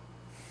follow,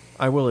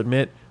 I will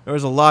admit. There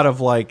was a lot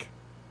of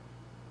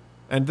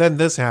and then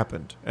this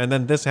happened, and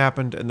then this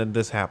happened, and then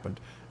this happened.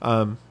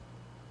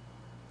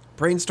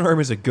 Brainstorm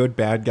is a good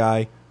bad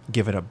guy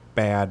given a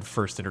bad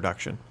first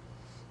introduction.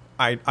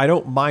 I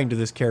don't mind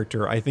this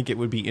character. I think it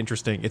would be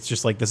interesting. It's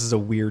just this is a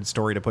weird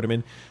story to put him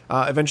in.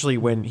 Eventually,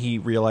 when he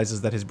realizes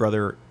that his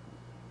brother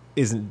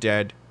isn't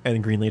dead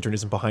and Green Lantern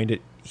isn't behind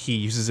it, he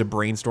uses a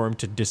brainstorm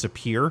to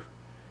disappear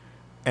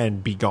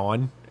and be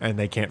gone, and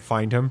they can't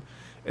find him.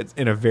 It's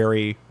in a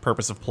very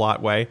purposive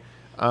plot way.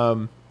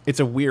 It's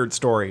a weird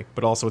story,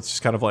 but also it's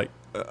just kind of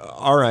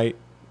all right,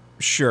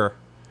 sure.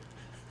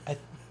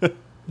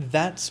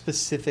 That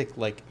specific,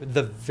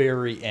 the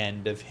very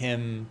end of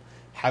him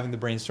having the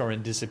brainstorm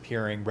and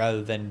disappearing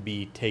rather than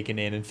be taken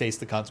in and face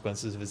the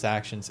consequences of his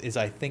actions is,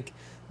 I think,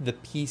 the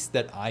piece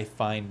that I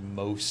find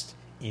most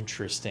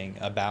interesting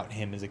about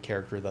him as a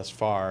character thus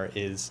far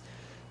is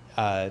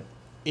it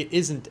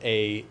isn't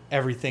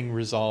everything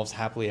resolves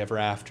happily ever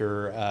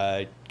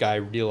after, guy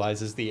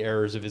realizes the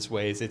errors of his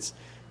ways. It's,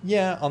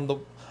 on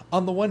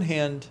the one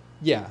hand,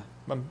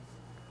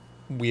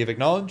 we have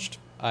acknowledged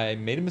I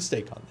made a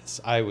mistake on this.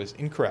 I was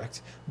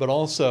incorrect. But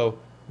also,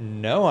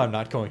 no, I'm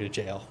not going to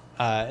jail.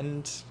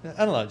 And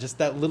I don't know, just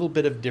that little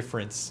bit of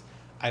difference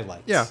I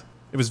liked. Yeah,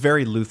 it was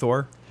very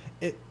Luthor.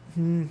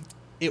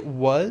 It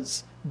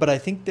was, but I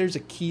think there's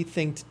a key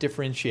thing to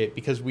differentiate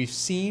because we've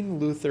seen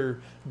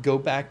Luthor go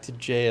back to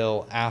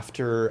jail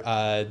after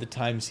the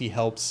times he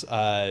helps,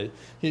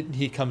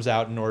 he comes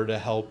out in order to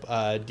help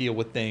deal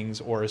with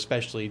things, or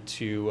especially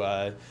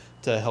to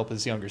help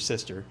his younger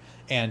sister.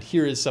 And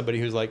here is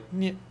somebody who's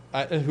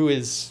who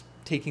is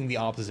taking the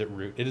opposite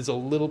route. It is a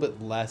little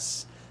bit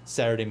less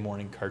Saturday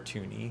morning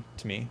cartoony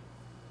to me.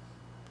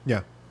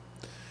 Yeah.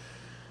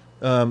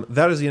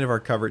 That is the end of our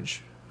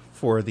coverage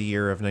for the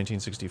year of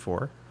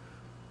 1964.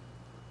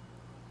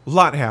 A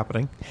lot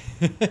happening.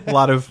 a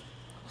lot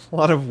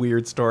of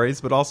weird stories,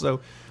 but also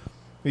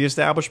The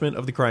establishment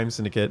of the crime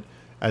syndicate,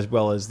 as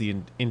well as the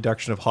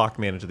induction of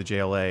Hawkman into the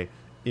JLA,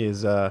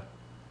 is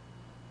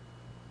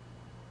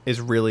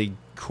really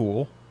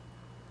cool,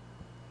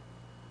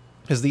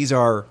 because these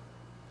are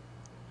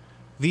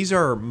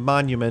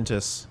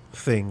monumentous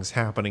things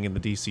happening in the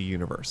DC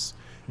universe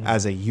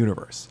as a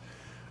universe.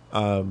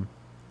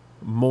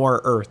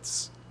 More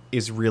Earths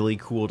is really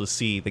cool to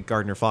see. That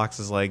Gardner Fox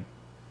is like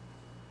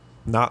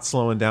not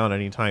slowing down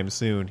anytime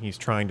soon. He's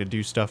trying to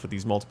do stuff with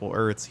these multiple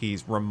Earths.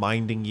 He's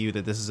reminding you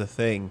that this is a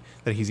thing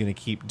that he's going to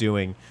keep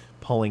doing,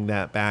 pulling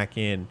that back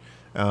in,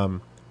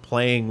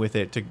 playing with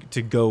it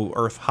to go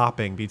Earth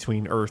hopping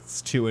between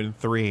Earths 2 and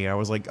 3. I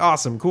was like,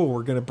 awesome, cool.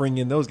 We're going to bring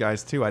in those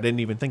guys too. I didn't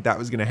even think that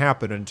was going to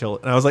happen and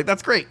I was like,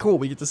 that's great, cool.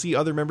 We get to see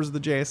other members of the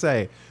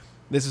JSA.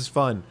 This is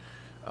fun.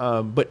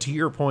 But to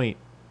your point,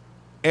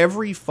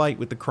 every fight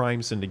with the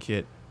crime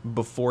syndicate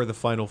before the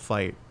final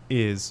fight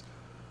is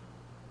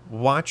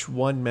watch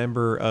one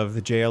member of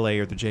the JLA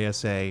or the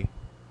JSA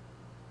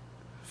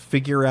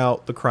figure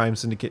out the crime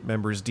syndicate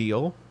member's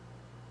deal,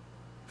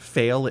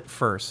 fail at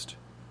first,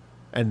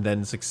 and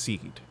then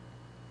succeed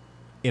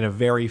in a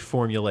very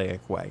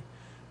formulaic way,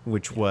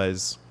 which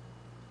was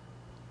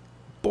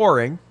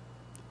boring.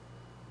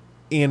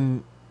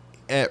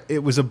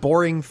 It was a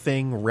boring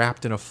thing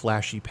wrapped in a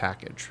flashy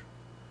package.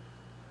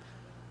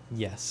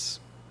 Yes.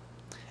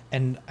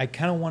 And I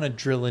kind of want to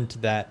drill into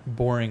that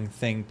boring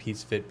thing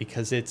piece of it,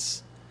 because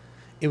it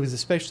was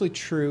especially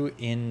true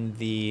in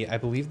I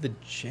believe the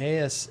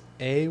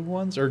JSA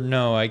ones, or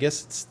no, I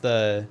guess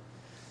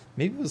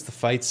maybe it was the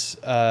fights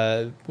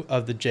of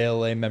the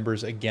JLA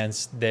members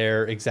against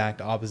their exact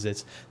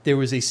opposites. There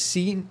was a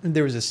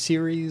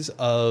series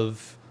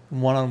of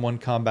one-on-one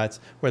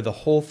combats where the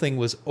whole thing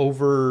was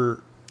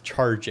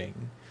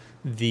overcharging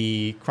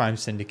the crime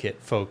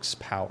syndicate folks'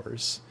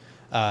 powers.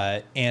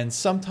 And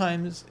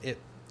sometimes it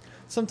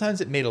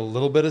made a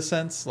little bit of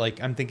sense.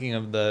 Like, I'm thinking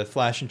of the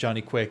Flash and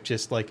Johnny Quick,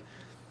 just like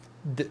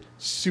the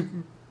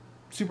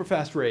super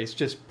fast race,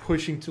 just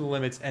pushing to the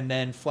limits, and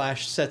then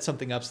Flash sets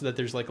something up so that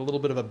there's like a little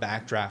bit of a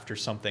backdraft or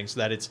something,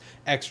 so that it's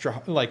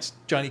extra, like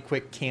Johnny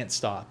Quick can't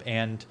stop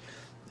and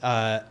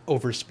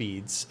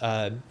overspeeds.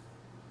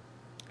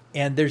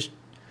 And there's,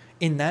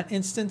 in that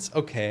instance,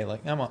 okay,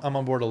 like I'm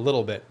on board a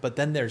little bit, but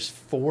then there's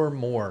 4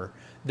 more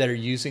that are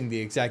using the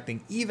exact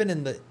thing, even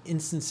in the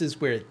instances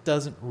where it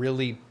doesn't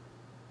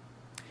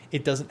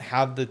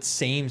have the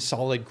same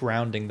solid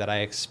grounding that I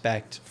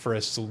expect for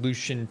a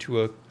solution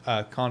to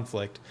a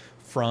conflict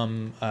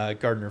from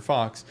Gardner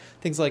Fox.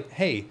 Things like,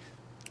 hey,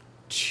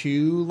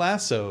 2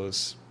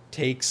 lassos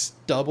takes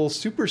double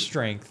super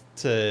strength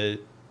to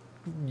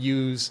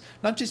use,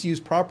 not just use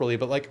properly,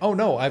 but like, oh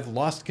no, I've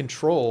lost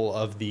control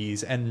of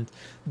these, and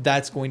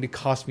that's going to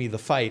cost me the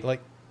fight.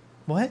 Like,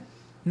 what?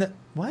 No,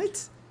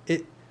 what?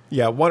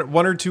 Yeah,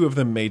 one or two of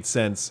them made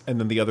sense, and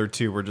then the other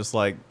 2 were just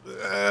like,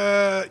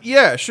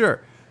 yeah,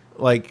 sure.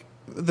 Like,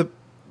 the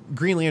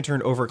Green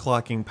Lantern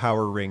overclocking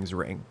Power Ring's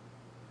ring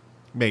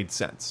made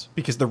sense,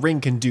 because the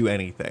ring can do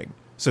anything.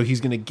 So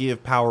he's going to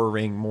give Power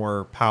Ring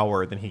more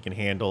power than he can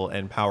handle,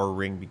 and Power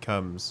Ring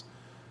becomes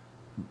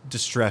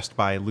distressed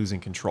by losing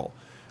control.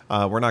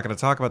 We're not going to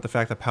talk about the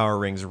fact that Power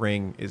Ring's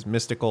ring is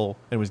mystical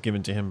and was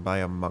given to him by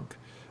a monk,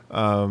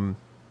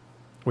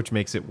 which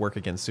makes it work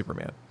against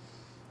Superman.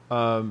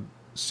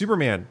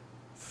 Superman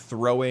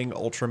throwing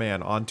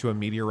Ultraman onto a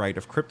meteorite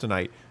of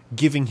kryptonite,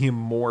 giving him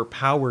more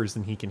powers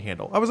than he can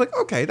handle. I was like,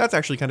 okay, that's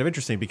actually kind of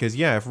interesting, because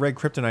yeah, if red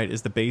kryptonite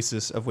is the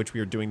basis of which we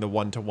are doing the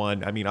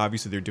 1-to-1, I mean,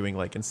 obviously they're doing,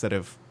 like, instead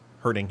of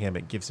hurting him,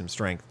 it gives him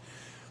strength.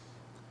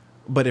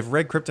 But if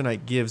red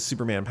kryptonite gives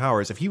Superman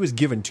powers, if he was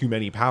given too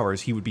many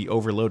powers, he would be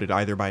overloaded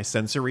either by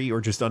sensory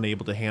or just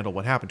unable to handle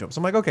what happened to him. So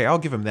I'm like, okay, I'll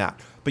give him that.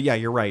 But yeah,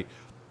 you're right.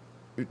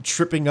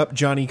 Tripping up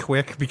Johnny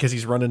Quick because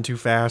he's running too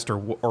fast,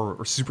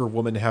 or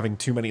Superwoman having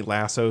too many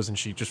lassos and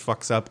she just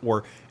fucks up,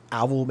 or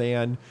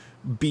Owlman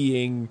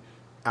being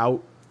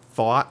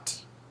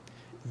outthought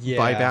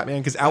by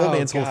Batman, because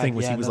Owlman's whole thing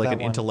was he was like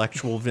an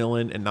intellectual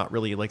villain and not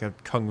really like a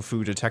kung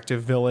fu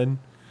detective villain.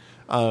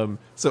 So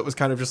it was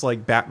kind of just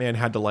like Batman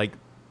had to like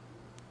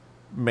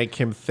make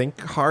him think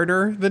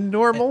harder than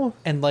normal,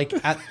 and like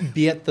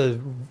be at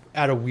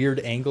a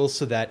weird angle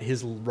so that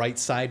his right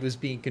side was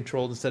being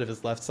controlled instead of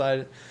his left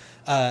side.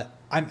 I'm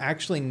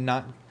actually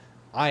not,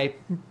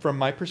 from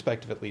my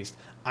perspective at least,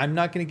 I'm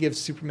not going to give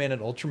Superman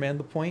and Ultraman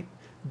the point,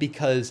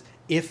 because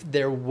if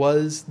there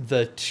was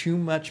the too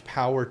much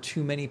power,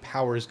 too many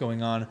powers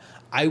going on,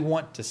 I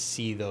want to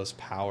see those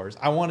powers.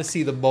 I want to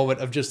see the moment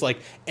of just like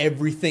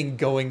everything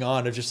going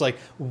on, of just like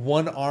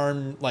one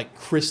arm like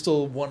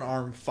crystal, one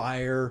arm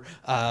fire,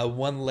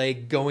 one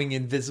leg going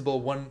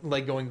invisible, one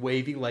leg going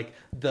wavy, like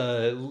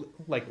the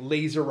like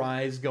laser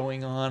eyes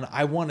going on.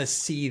 I want to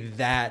see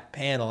that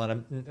panel, and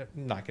I'm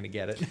not going to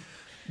get it.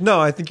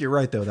 No, I think you're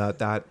right though.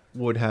 That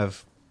would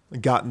have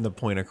gotten the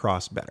point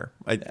across better.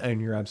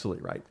 And you're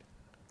absolutely right.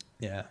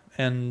 Yeah,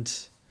 and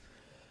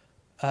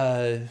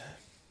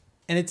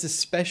it's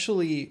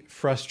especially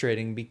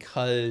frustrating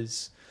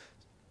because,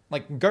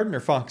 like, Gardner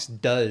Fox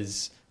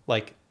does,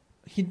 like,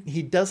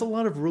 he does a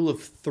lot of rule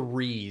of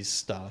threes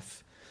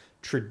stuff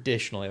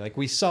traditionally. Like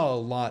we saw a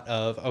lot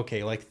of,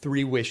 okay, like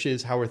 3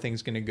 wishes, how are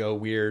things going to go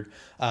weird?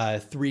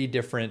 3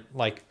 different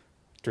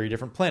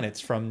planets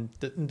from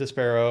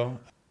Despero,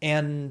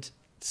 and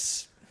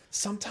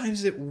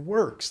sometimes it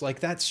works. Like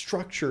that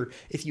structure,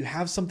 if you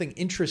have something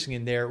interesting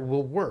in there,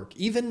 will work.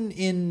 Even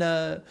in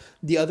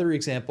the other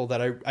example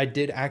that I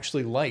did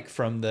actually like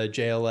from the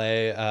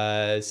JLA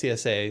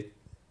CSA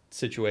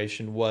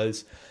situation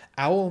was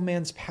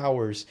Owlman's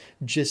powers.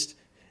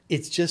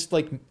 It's just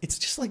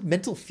like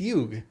mental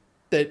fugue.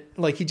 That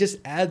like he just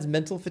adds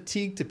mental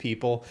fatigue to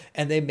people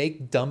and they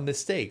make dumb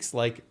mistakes.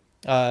 Like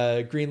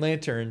Green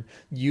Lantern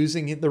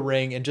using the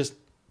ring and just,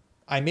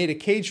 I made a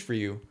cage for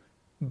you,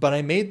 but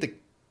I made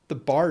the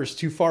bars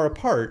too far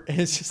apart. And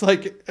it's just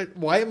like,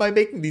 why am I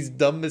making these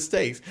dumb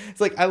mistakes?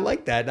 It's like, I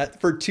like that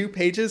for 2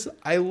 pages.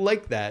 I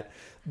like that.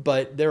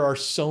 But there are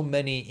so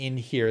many in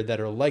here that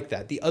are like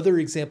that. The other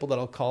example that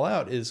I'll call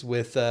out is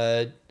with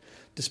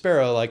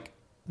Despero. Like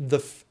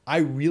I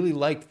really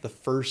liked the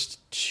first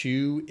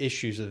 2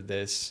 issues of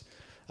this.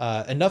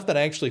 Enough that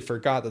I actually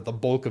forgot that the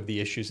bulk of the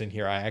issues in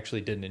here I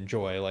actually didn't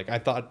enjoy. Like I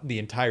thought the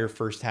entire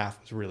first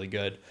half was really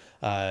good,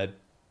 and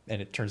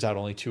it turns out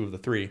only 2 of the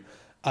 3.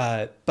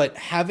 But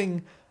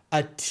having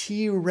a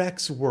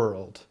T-Rex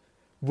world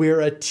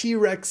where a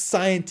T-Rex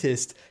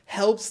scientist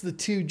helps the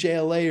 2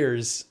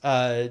 JLAers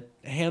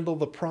handle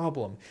the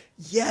problem.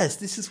 Yes,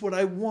 this is what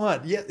I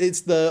want. Yeah,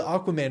 it's the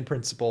Aquaman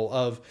principle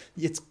of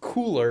it's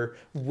cooler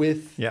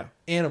with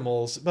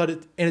animals,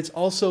 but it's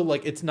also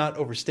like it's not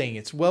overstaying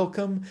its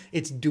welcome.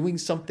 It's doing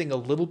something a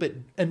little bit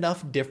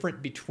enough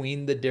different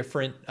between the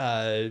different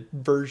the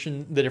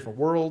different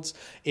worlds.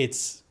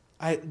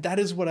 That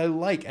is what I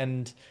like,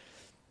 and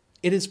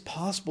it is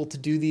possible to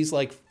do these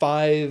like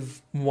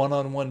 5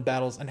 one-on-one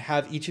battles and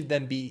have each of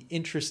them be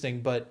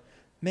interesting, but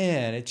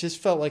man, it just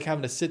felt like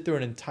having to sit through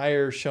an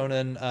entire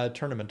shonen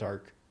tournament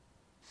arc.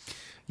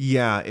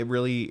 Yeah, it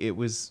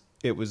was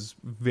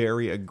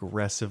very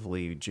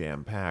aggressively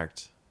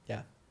jam-packed.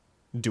 Yeah.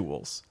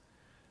 Duels.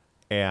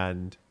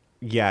 And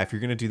yeah, if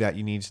you're going to do that,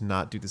 you need to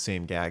not do the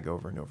same gag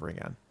over and over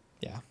again.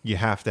 Yeah. You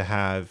have to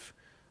have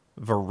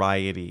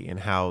variety in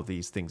how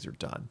these things are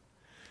done.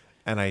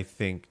 And I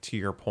think, to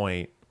your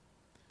point,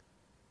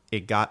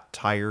 it got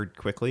tired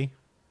quickly.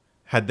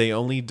 Had they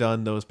only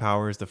done those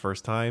powers the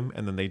first time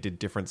and then they did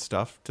different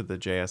stuff to the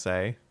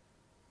JSA,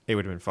 it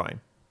would have been fine.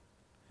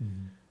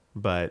 Mm-hmm.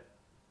 But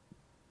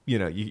you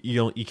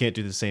can't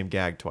do the same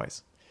gag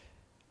twice.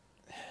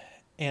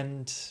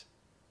 And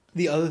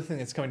the other thing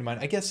that's coming to mind,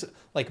 I guess,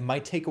 like my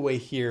takeaway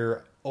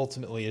here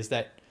ultimately is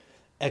that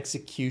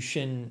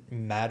execution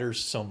matters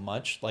so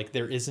much. Like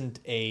there isn't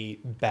a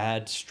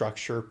bad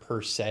structure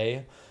per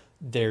se.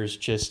 There's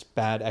just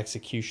bad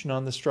execution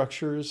on the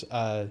structures.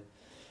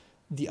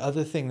 The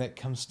other thing that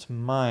comes to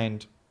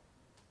mind,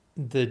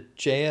 the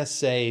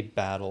JSA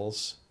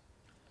battles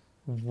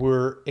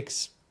were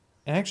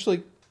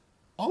actually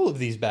all of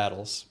these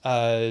battles.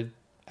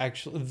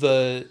 Actually,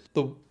 the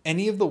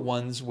any of the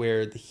ones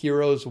where the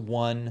heroes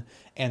won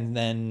and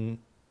then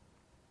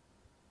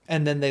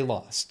they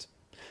lost.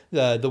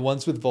 The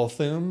ones with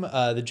Volthoom,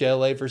 the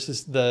JLA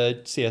versus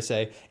the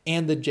CSA,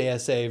 and the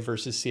JSA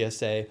versus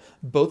CSA,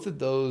 both of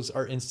those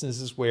are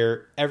instances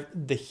where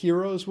the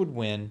heroes would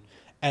win,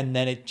 and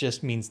then it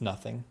just means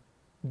nothing.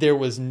 There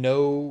was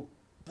nothing,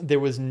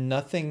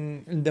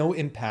 no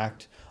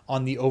impact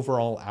on the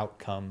overall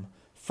outcome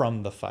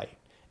from the fight.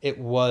 It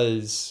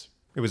was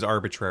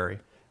arbitrary.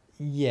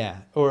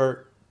 Yeah,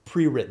 or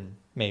pre-written,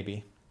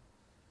 maybe.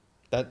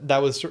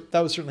 That was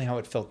certainly how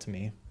it felt to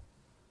me.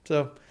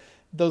 So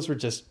those were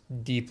just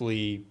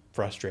deeply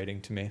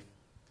frustrating to me.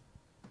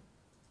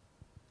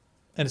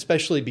 And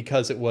especially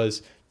because it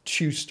was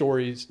 2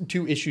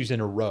 issues in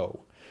a row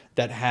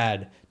that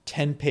had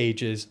 10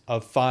 pages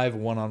of 5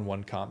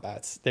 one-on-one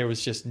combats. There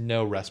was just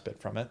no respite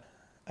from it.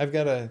 I've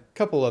got a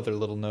couple other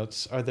little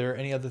notes. Are there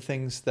any other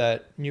things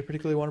that you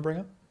particularly want to bring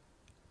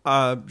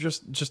up?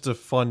 Just a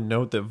fun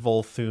note that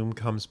Volthoom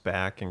comes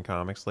back in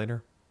comics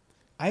later.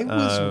 I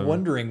was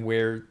wondering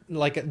where,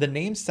 like, the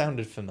name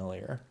sounded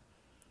familiar.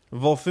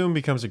 Volthoom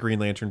becomes a Green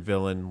Lantern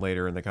villain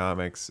later in the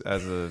comics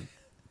it's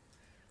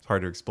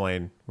hard to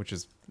explain, which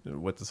is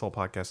what this whole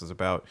podcast is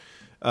about.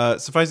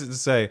 Suffice it to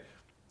say,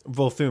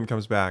 Volthoom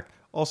comes back.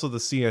 Also, the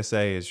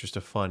CSA is just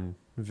a fun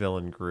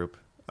villain group.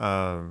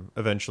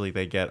 Eventually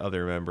they get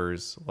other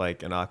members,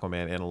 like an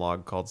Aquaman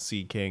analog called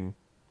Sea King.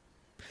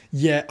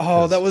 Yeah.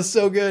 Oh, that was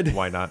so good.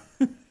 Why not?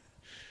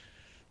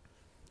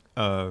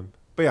 But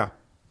yeah,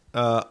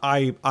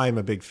 I'm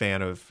a big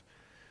fan of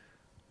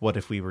What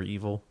If We Were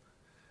Evil,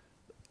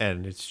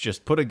 and it's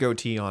just put a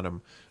goatee on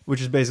him,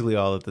 which is basically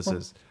all that this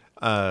is.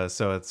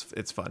 So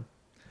it's fun.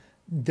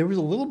 There was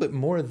a little bit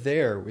more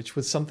there, which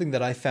was something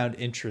that I found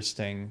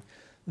interesting.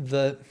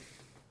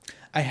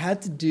 I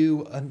had to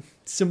do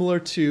similar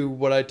to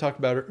what I talked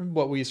about,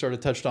 what we sort of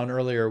touched on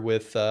earlier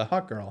with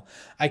Hawkgirl.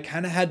 I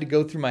kind of had to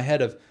go through my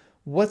head of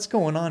what's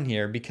going on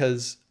here,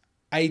 because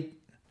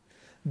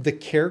the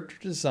character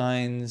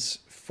designs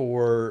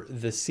for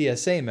the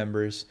CSA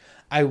members,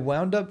 I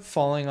wound up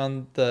falling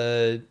on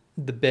the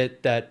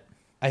bit that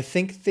I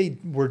think they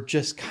were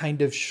just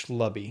kind of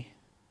schlubby.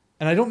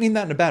 And I don't mean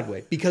that in a bad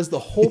way, because the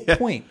whole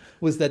point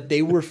was that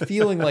they were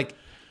feeling like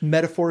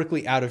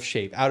metaphorically out of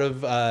shape, out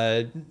of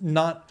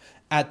not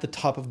at the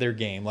top of their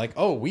game. Like,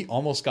 oh, we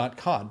almost got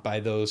caught by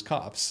those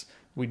cops.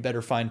 We'd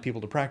better find people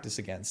to practice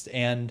against.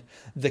 And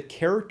the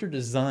character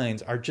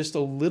designs are just a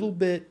little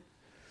bit,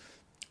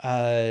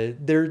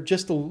 they're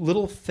just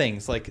little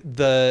things. Like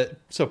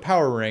so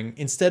Power Ring,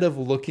 instead of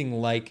looking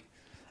like,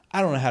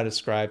 I don't know how to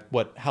describe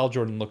what Hal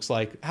Jordan looks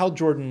like. Hal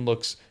Jordan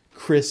looks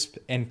crisp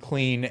and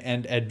clean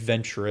and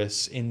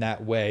adventurous in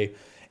that way.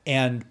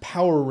 And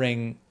Power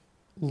Ring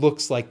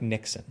looks like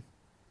Nixon.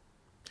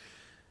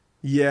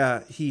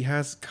 Yeah, he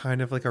has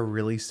kind of like a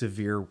really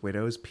severe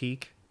widow's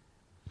peak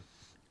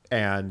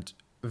and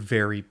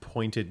very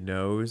pointed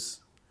nose.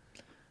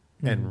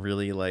 And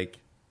really like,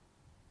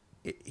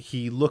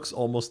 he looks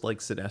almost like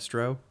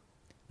Sinestro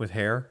with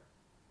hair.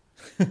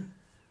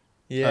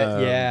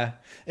 Yeah.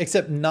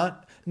 Except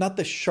not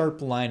the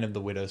sharp line of the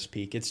widow's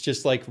peak. It's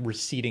just like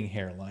receding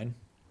hairline.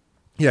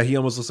 Yeah, he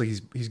almost looks like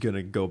he's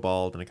gonna go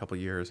bald in a couple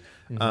years.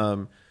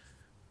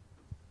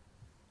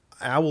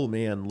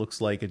 Owlman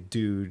looks like a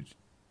dude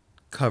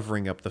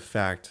covering up the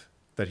fact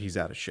that he's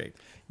out of shape.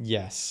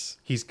 Yes.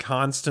 He's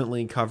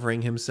constantly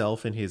covering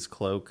himself in his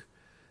cloak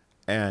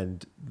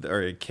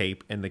or a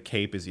cape, and the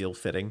cape is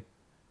ill-fitting.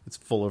 It's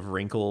full of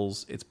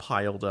wrinkles. It's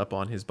piled up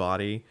on his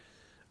body.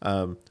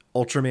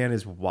 Ultraman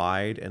is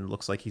wide and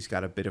looks like he's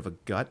got a bit of a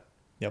gut.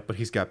 Yep. But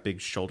he's got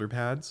big shoulder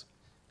pads.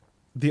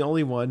 The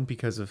only one,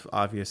 because of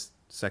obvious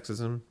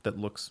sexism, that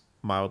looks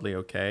mildly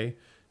okay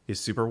is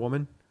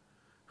Superwoman,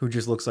 who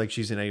just looks like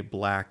she's in a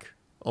black,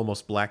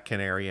 almost Black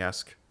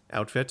Canary-esque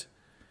outfit.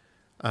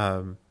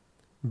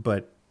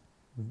 But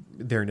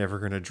they're never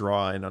going to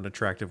draw an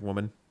unattractive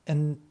woman.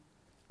 And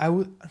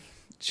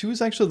she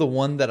was actually the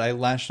one that I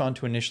latched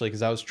onto initially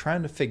because I was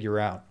trying to figure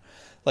out,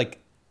 like,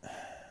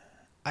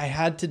 I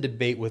had to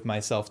debate with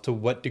myself to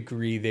what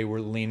degree they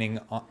were leaning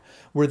on.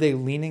 Were they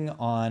leaning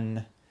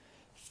on,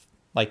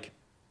 like,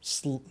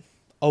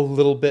 a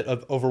little bit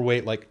of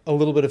overweight, like a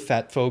little bit of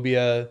fat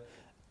phobia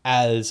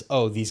as,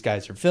 oh, these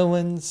guys are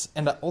villains?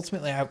 And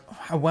ultimately, I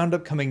wound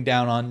up coming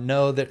down on,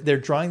 no, they're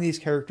drawing these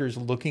characters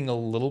looking a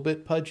little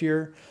bit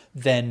pudgier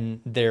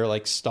than their,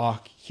 like,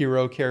 stock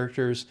hero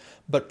characters,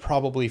 but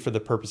probably for the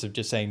purpose of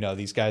just saying, no,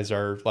 these guys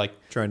are, like,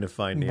 trying to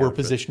find we're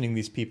positioning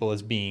these people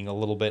as being a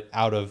little bit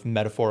out of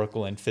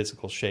metaphorical and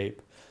physical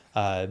shape.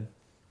 I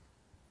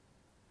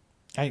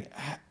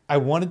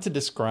wanted to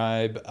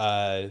describe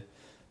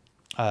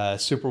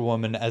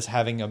Superwoman as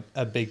having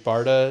a big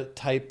Barda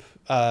type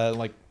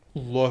like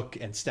look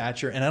and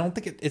stature, and I don't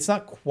think it's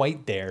not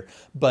quite there,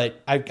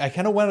 but I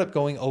kind of wound up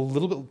going a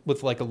little bit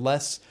with like a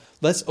less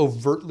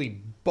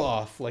overtly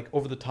buff, like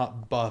over the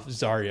top buff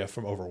Zarya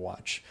from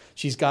Overwatch.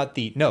 She's got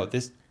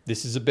this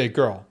is a big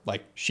girl.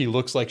 Like, she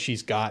looks like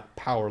she's got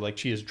power. Like,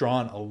 she is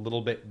drawn a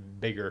little bit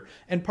bigger.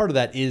 And part of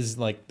that is,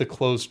 like, the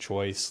clothes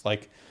choice.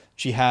 Like,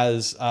 she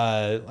has,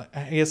 I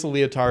guess, a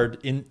leotard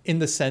in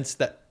the sense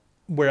that,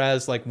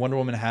 whereas, like, Wonder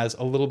Woman has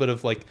a little bit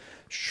of, like,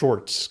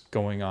 shorts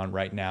going on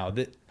right now.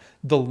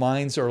 The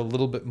lines are a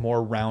little bit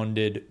more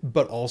rounded,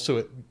 but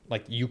also,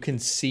 like, you can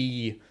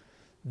see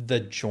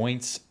the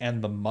joints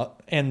and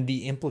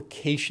the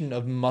implication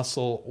of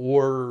muscle,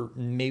 or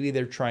maybe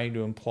they're trying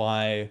to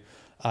imply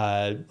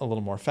a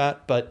little more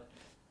fat. But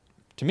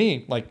to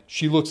me, like,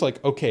 she looks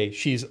like, okay,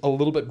 she's a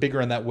little bit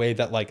bigger in that way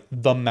that, like,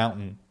 the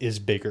Mountain is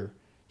bigger.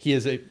 He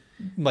is a,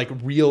 like,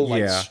 real,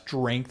 like,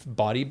 strength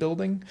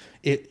bodybuilding.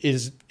 It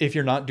is, if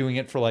you're not doing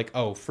it for, like,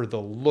 for the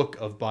look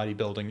of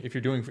bodybuilding, if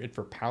you're doing it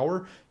for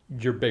power,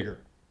 you're bigger.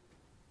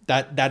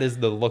 That is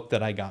the look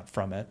that I got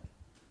from it.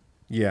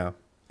 Yeah.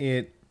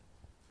 It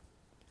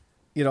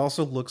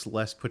also looks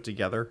less put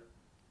together.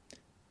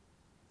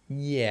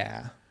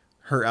 Yeah.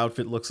 Her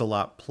outfit looks a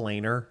lot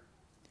plainer.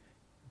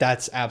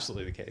 That's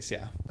absolutely the case,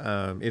 yeah.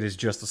 It is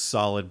just a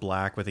solid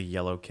black with a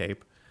yellow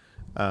cape.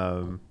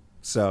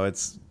 So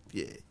it's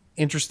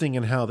interesting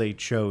in how they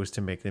chose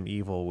to make them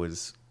evil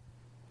was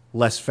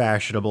less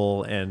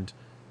fashionable and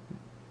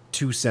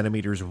 2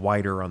 centimeters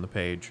wider on the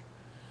page.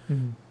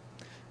 Mm-hmm.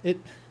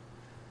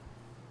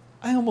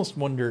 I almost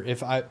wonder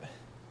if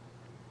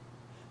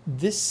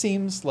this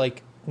seems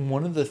like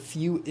one of the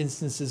few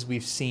instances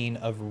we've seen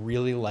of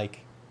really, like,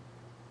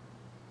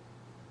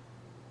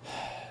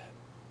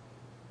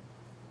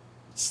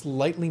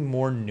 slightly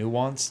more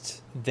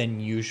nuanced than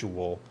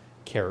usual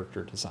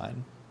character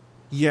design.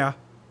 Yeah.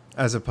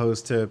 As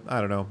opposed to,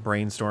 I don't know,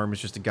 Brainstorm is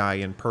just a guy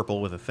in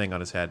purple with a thing on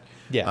his head.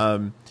 Yeah.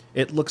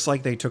 It looks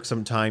like they took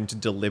some time to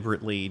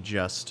deliberately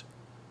just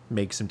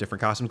make some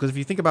different costumes. Because if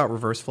you think about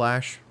Reverse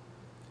Flash,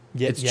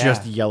 it's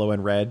just yellow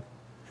and red.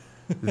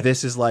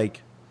 This is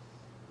like,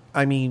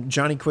 I mean,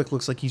 Johnny Quick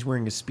looks like he's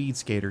wearing a speed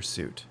skater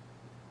suit.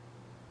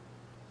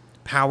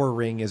 Power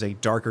Ring is a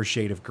darker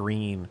shade of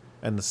green,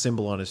 and the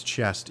symbol on his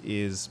chest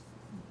is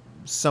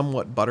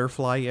somewhat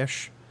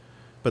butterfly-ish,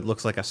 but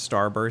looks like a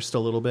starburst a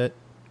little bit.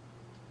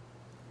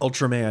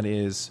 Ultraman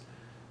is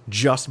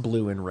just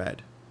blue and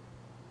red.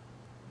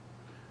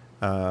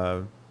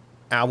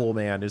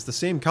 Owlman is the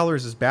same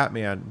colors as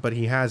Batman, but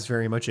he has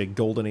very much a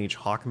Golden Age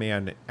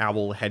Hawkman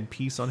owl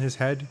headpiece on his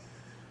head.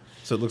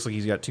 So it looks like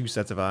he's got two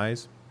sets of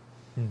eyes.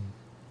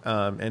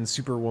 And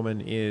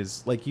Superwoman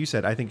is, like you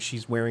said, I think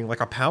she's wearing like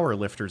a power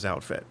lifter's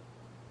outfit.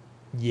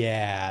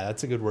 Yeah,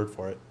 that's a good word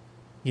for it.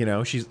 You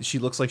know, she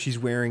looks like she's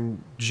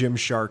wearing a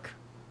Gymshark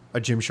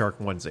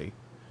onesie.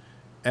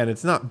 And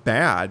it's not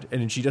bad,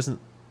 and she doesn't...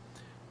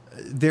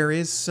 There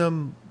is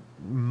some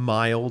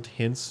mild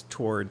hints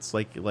towards,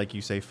 like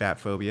you say, fat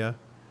phobia.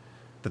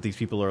 That these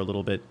people are a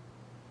little bit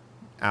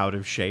out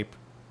of shape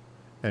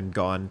and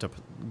gone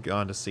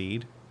to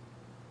seed.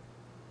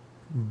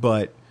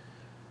 But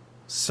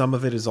some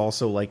of it is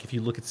also like, if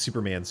you look at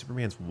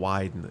Superman's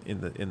wide in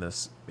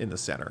the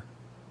center.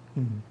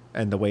 Mm-hmm.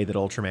 And the way that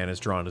Ultraman is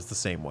drawn is the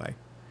same way.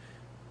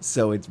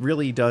 So it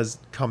really does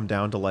come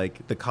down to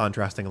like the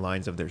contrasting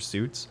lines of their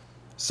suits.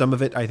 Some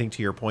of it, I think,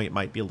 to your point,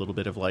 might be a little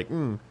bit of like,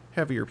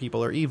 heavier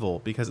people are evil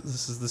because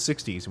this is the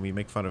 60s and we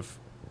make fun of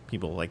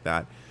people like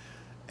that.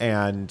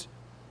 And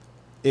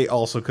it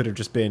also could have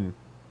just been,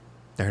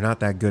 they're not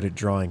that good at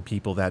drawing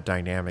people that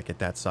dynamic at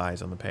that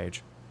size on the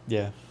page.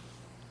 Yeah.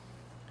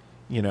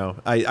 You know,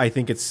 I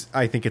think it's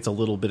a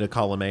little bit of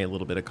column A, a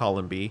little bit of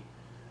column B.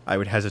 I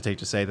would hesitate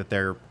to say that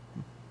they're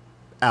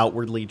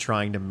outwardly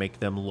trying to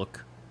make them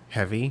look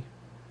heavy,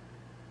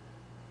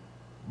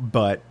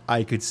 but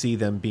I could see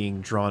them being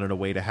drawn in a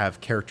way to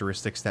have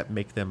characteristics that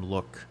make them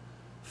look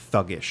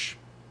thuggish.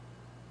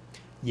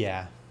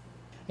 Yeah.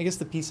 I guess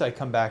the piece I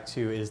come back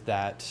to is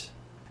that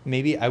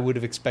maybe I would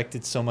have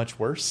expected so much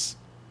worse.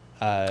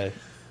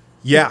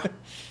 Yeah.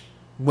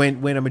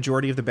 When a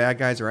majority of the bad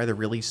guys are either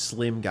really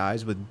slim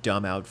guys with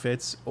dumb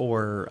outfits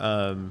or,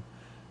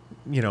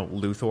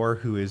 Luthor,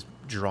 who is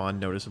drawn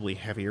noticeably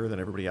heavier than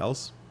everybody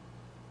else.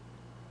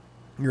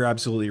 You're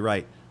absolutely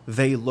right.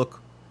 They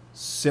look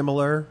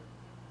similar,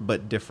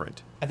 but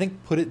different. I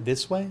think, put it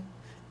this way,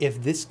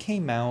 if this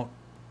came out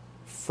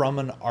from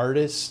an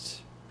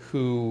artist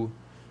or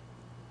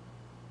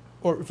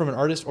from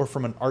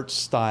an art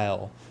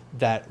style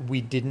that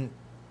didn't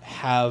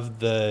have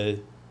the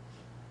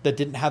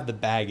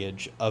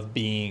baggage of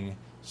being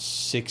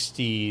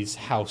 60s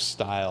house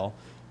style,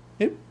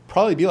 it'd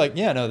probably be like,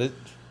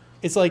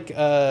 it's like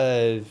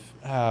I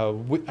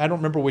don't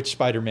remember which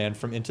Spider-Man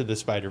from Into the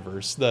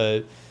Spider-Verse,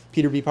 the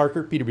Peter B.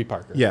 Parker.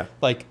 Yeah.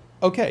 Like,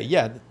 okay,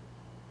 yeah,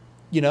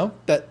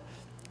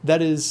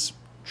 that is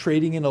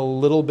trading in a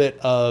little bit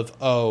of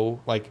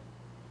like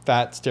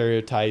fat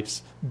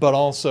stereotypes, but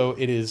also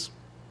it is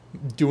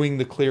doing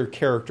the clear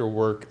character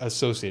work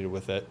associated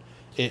with it.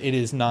 It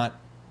is not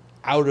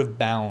out of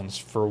bounds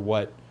for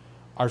what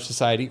our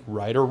society,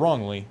 right or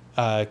wrongly,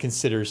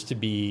 considers to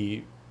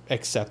be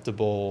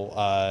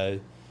acceptable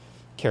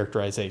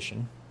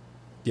characterization.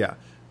 Yeah.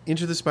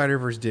 Into the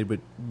Spider-Verse did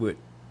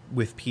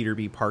with Peter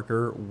B.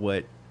 Parker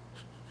what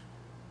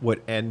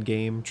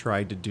Endgame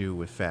tried to do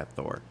with Fat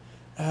Thor.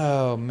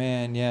 Oh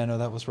man, yeah, no,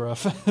 that was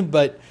rough.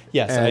 But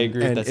yes, I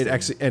agree with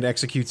that. And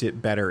executes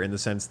it better in the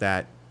sense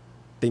that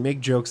they make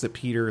jokes that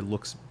Peter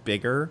looks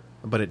bigger,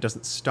 but it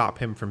doesn't stop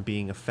him from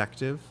being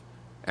effective.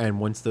 And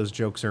once those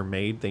jokes are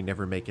made, they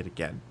never make it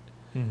again.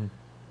 Mm-hmm.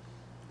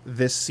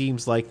 This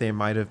seems like they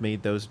might have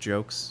made those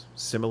jokes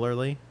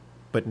similarly,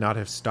 but not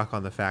have stuck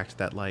on the fact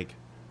that, like,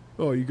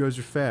 oh, you guys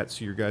are fat,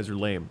 so your guys are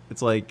lame.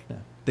 It's like,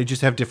 they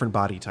just have different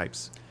body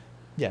types.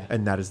 Yeah.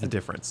 And that is the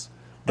difference.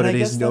 But it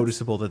is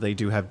noticeable that they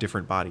do have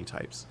different body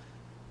types.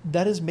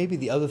 That is maybe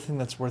the other thing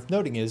that's worth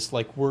noting is,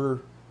 like, we're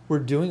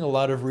doing a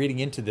lot of reading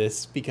into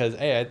this because,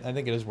 I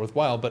think it is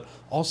worthwhile, but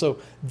also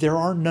there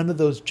are none of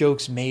those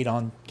jokes made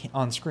on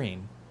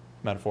screen,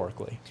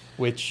 metaphorically,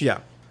 which, yeah,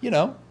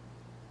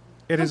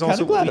 it is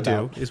also what we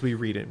do is we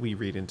read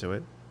into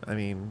it. I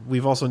mean,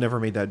 we've also never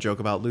made that joke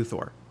about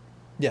Luthor.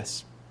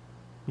 Yes.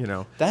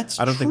 I That's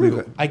don't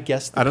true. think I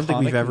guess I don't think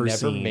we've ever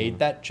never made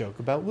that joke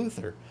about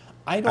Luthor.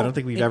 I don't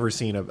think we've ever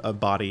seen a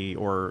body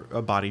or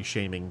a body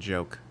shaming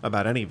joke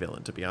about any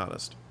villain, to be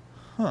honest.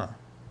 Huh.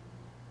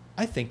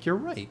 I think you're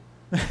right.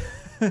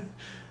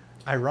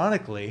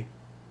 Ironically,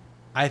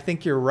 I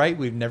think you're right.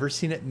 We've never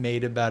seen it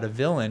made about a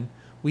villain.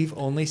 We've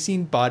only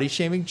seen body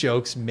shaming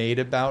jokes made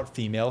about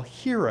female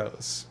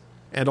heroes.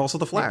 And also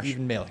the Flash.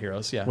 Even male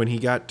heroes, yeah. When he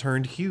got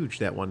turned huge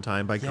that one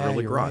time by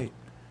Gorilla Grodd. Right.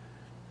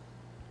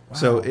 Wow.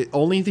 So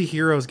only the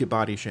heroes get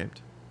body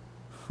shamed.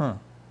 Huh.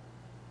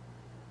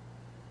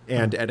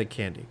 And Etta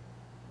Candy.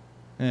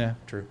 Yeah,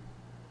 true.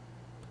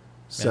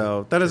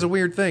 So that is a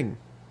weird thing.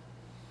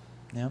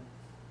 Yep.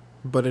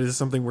 But it is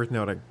something worth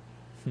noting.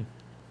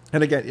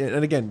 And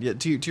again,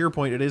 to your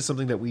point, it is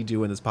something that we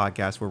do in this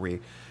podcast where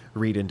we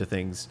read into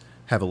things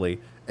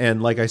heavily.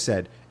 And like I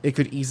said, it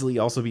could easily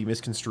also be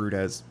misconstrued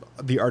as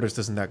the artist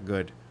isn't that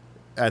good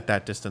at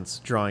that distance,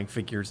 drawing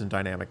figures in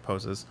dynamic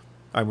poses.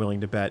 I'm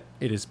willing to bet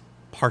it is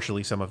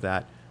partially some of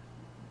that.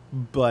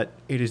 But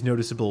it is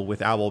noticeable with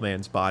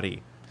Owlman's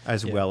body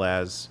as well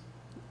as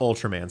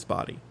Ultraman's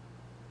body.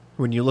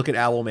 When you look at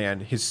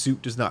Owlman, his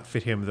suit does not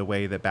fit him the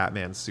way that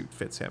Batman's suit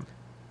fits him.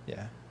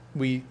 Yeah.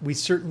 We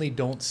certainly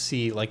don't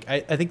see, like,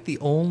 I think the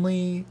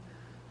only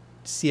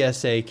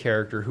CSA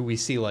character who we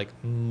see like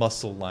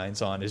muscle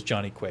lines on is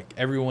Johnny Quick.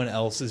 Everyone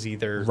else is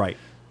either Right.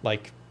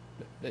 like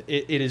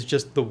it is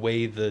just the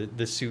way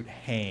the suit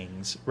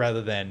hangs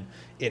rather than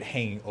it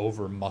hanging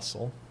over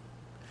muscle.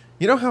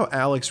 You know how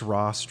Alex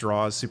Ross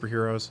draws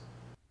superheroes?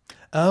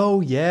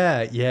 Oh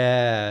yeah,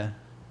 yeah.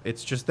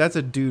 It's just that's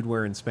a dude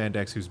wearing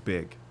spandex who's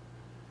big.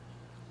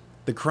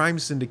 The Crime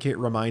Syndicate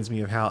reminds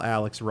me of how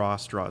Alex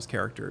Ross draws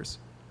characters.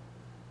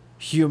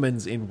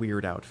 Humans in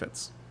weird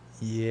outfits.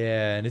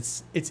 Yeah, and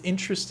it's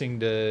interesting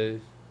to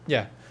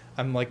yeah.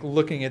 I'm like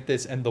looking at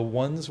this and the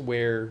ones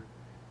where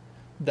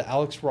the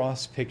Alex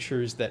Ross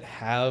pictures that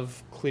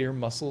have clear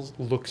muscles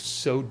look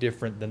so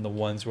different than the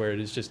ones where it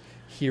is just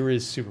here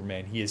is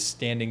Superman. He is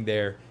standing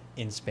there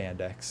in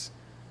spandex.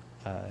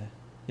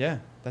 Yeah,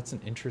 that's an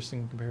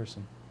interesting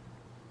comparison.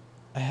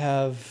 I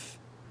have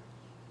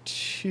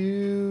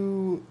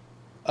two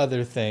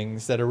other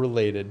things that are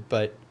related,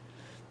 but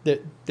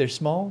they're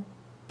small,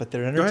 but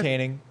they're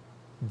entertaining.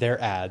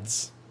 They're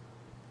ads.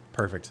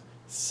 Perfect.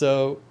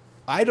 So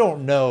I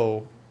don't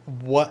know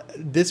what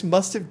this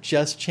must have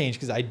just changed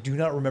because I do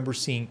not remember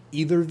seeing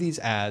either of these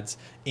ads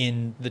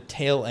in the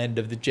tail end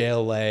of the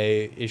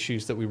JLA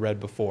issues that we read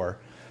before.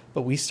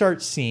 But we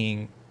start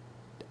seeing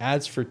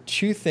ads for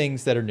two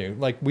things that are new.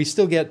 Like we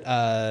still get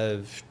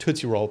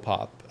Tootsie Roll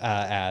Pop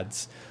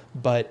ads,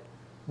 but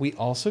we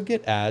also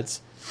get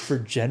ads for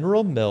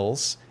General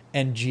Mills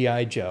and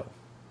G.I. Joe.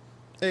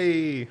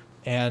 Hey.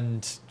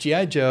 And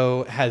G.I.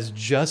 Joe has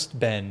just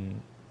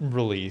been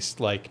released,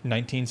 like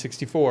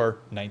 1964.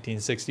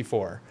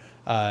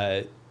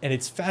 And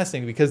it's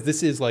fascinating because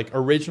this is like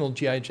original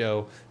G.I.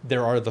 Joe.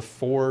 There are the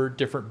 4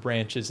 different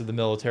branches of the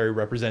military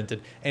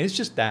represented, and it's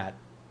just that.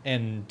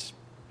 And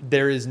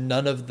there is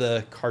none of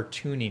the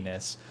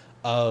cartooniness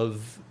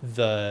of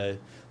the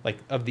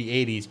of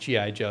the 80s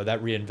G.I. Joe,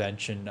 that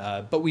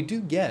reinvention. But we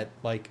do get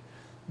like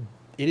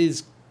it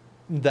is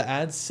the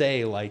ads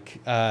say like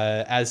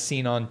as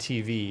seen on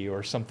TV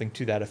or something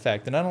to that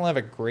effect, and I don't have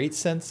a great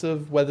sense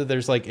of whether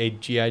there's like a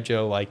G.I.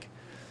 Joe like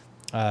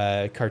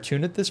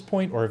cartoon at this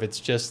point or if it's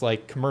just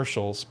like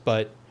commercials.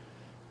 But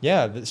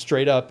yeah,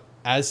 straight up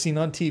as seen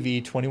on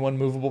TV, 21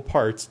 movable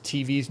parts,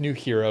 TV's new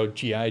hero,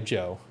 G.I.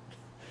 Joe.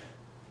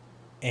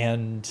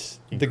 And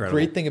Incredible. The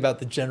great thing about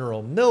the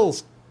General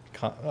Mills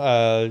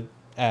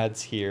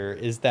ads here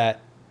is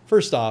that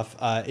first off,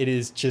 it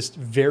is just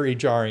very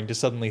jarring to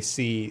suddenly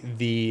see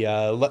the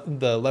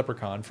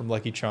leprechaun from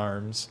Lucky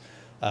Charms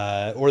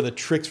or the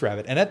Trix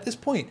Rabbit. And at this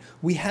point,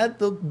 we had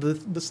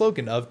the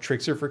slogan of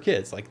Tricks are for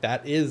kids. Like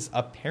that is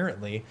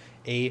apparently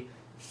a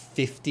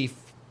 50.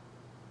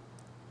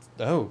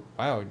 Oh,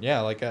 wow.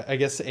 Yeah, like I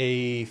guess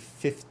a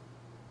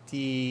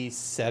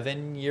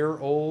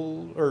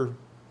 57-year-old or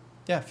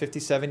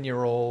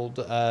 57-year-old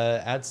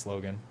ad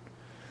slogan.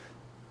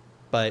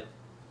 But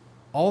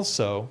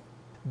also,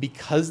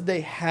 because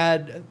they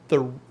had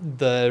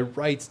the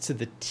rights to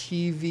the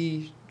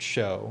TV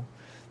show,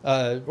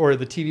 or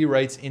the TV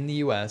rights in the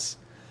U.S.,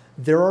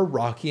 there are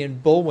Rocky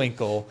and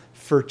Bullwinkle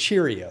for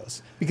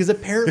Cheerios. Because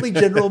apparently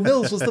General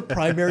Mills was the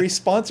primary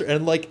sponsor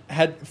and like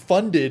had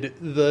funded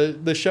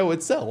the show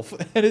itself.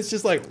 And it's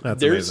just like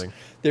That's amazing.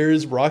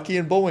 There's Rocky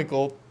and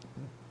Bullwinkle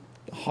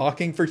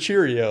hawking for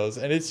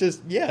Cheerios, and it's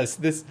just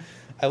this.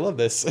 I love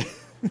this.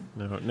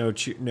 No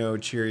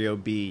Cheerio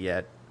B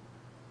yet.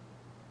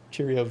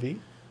 Cheerio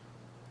V.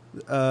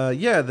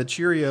 Yeah, the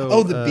Cheerio.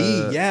 Oh, the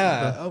B,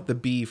 yeah. The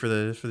B for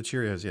the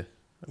Cheerios, yeah.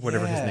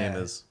 Whatever his name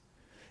is.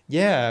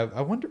 Yeah,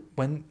 I wonder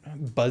when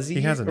Buzzy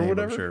He has a or name,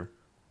 whatever. I'm sure.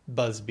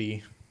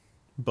 Busby.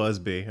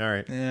 Busby. All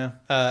right. Yeah.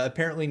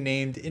 Apparently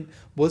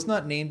was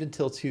not named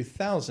until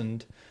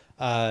 2000,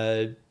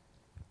 but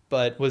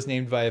was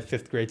named by a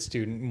 5th grade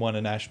student and won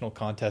a national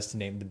contest to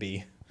name the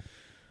bee.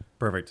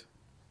 Perfect.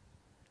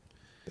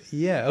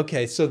 Yeah.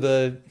 Okay. So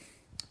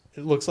it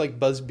looks like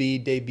Busby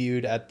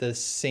debuted at the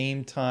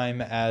same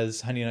time as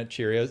Honey Nut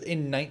Cheerios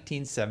in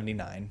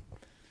 1979.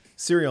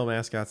 Cereal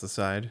mascots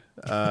aside,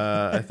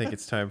 I think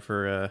it's time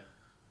for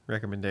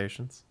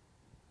recommendations.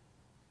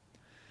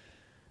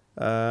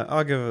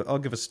 I'll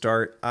give a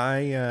start.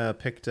 I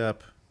picked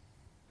up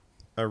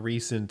a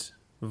recent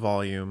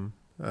volume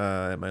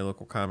at my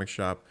local comic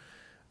shop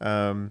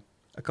a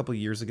couple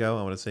years ago.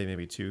 I want to say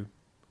maybe 2.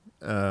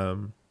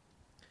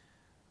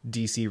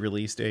 DC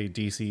released a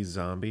DC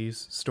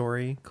Zombies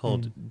story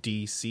called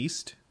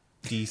Deceased.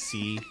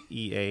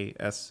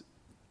 DCEASED,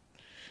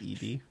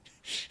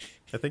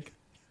 I think.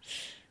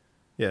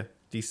 Yeah,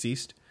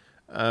 Deceased.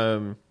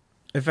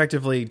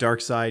 Effectively,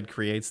 Darkseid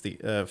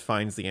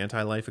finds the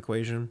anti-life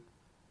equation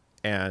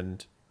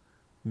and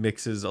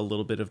mixes a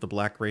little bit of the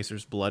Black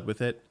Racer's blood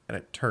with it, and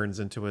it turns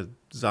into a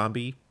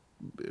zombie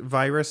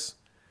virus.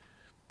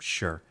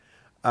 Sure.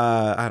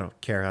 I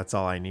don't care. That's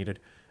all I needed.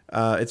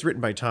 It's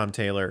written by Tom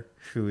Taylor,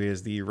 who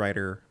is the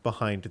writer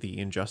behind the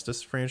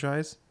Injustice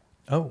franchise.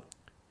 Oh.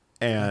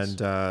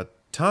 And nice.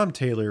 Tom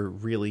Taylor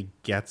really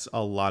gets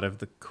a lot of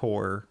the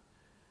core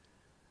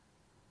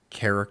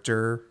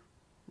character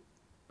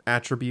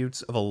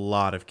attributes of a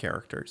lot of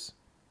characters.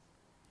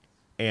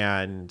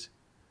 And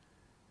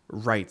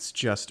writes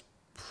just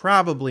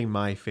probably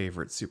my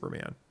favorite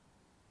Superman,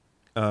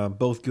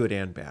 both good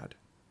and bad.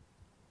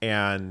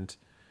 And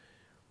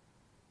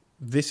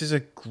this is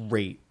a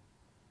great,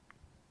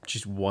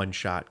 just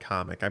one-shot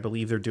comic. I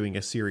believe they're doing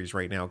a series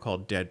right now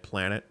called Dead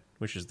Planet,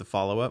 which is the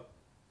follow-up,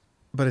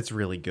 but it's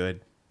really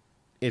good.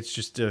 It's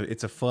just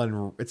it's a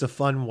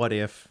fun what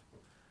if,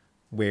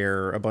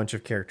 where a bunch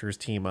of characters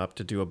team up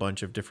to do a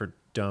bunch of different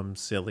dumb,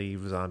 silly,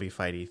 zombie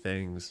fighty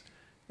things,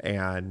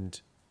 and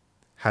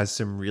has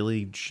some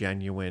really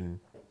genuine,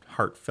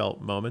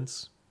 heartfelt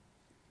moments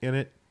in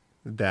it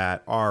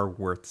that are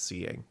worth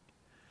seeing.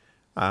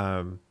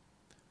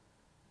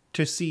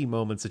 To see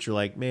moments that you're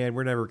like, man,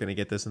 we're never going to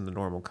get this in the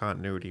normal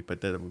continuity,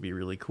 but that would be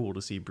really cool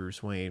to see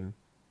Bruce Wayne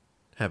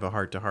have a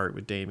heart-to-heart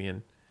with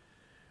Damian.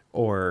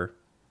 Or,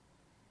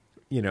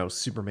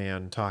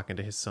 Superman talking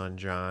to his son,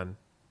 John.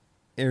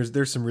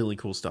 There's some really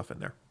cool stuff in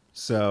there.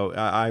 So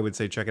I would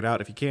say check it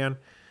out if you can.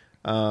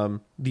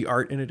 The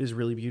art in it is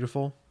really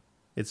beautiful.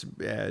 It's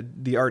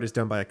the art is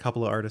done by a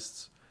couple of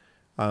artists,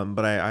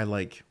 but I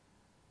like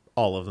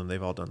all of them.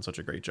 They've all done such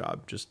a great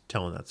job just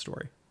telling that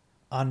story.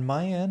 On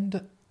my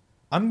end,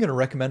 I'm going to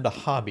recommend a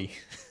hobby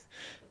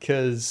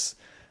because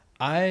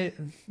I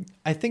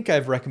think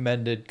I've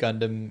recommended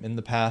Gundam in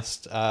the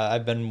past.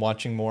 I've been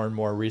watching more and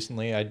more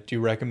recently. I do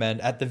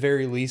recommend, at the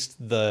very least,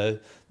 the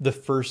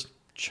first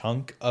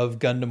chunk of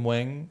Gundam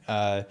Wing.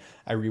 I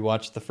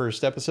rewatched the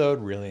first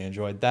episode, really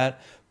enjoyed that.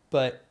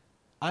 But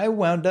I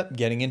wound up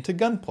getting into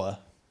Gunpla,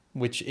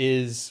 which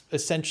is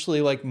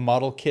essentially like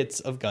model kits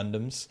of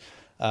Gundams.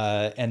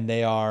 And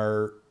they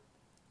are,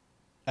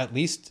 at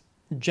least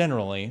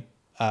generally,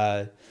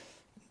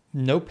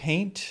 no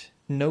paint,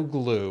 no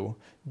glue,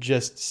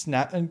 just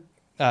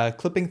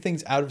clipping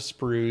things out of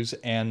sprues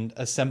and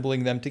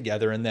assembling them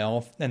together, and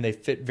they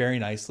fit very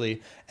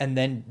nicely, and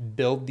then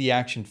build the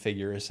action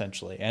figure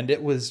essentially. And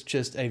it was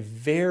just a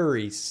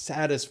very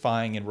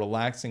satisfying and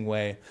relaxing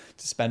way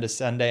to spend a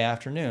Sunday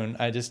afternoon.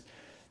 I just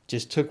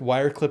took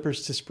wire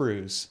clippers to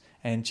sprues,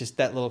 and just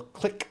that little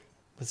click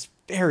was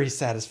very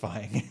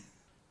satisfying.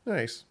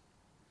 Nice.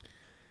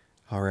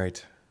 All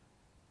right.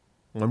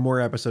 One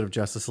more episode of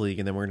Justice League,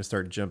 and then we're going to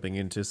start jumping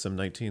into some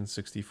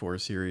 1964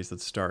 series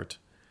that start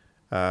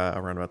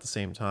around about the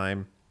same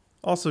time.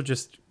 Also,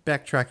 just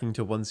backtracking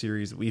to one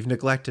series that we've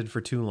neglected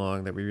for too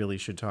long that we really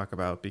should talk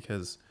about,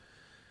 because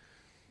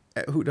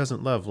who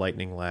doesn't love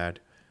Lightning Lad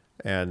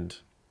and,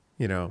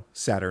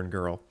 Saturn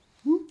Girl?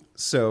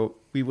 So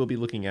we will be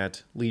looking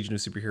at Legion of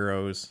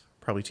Superheroes,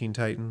 probably Teen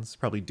Titans,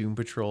 probably Doom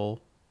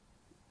Patrol,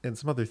 and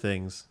some other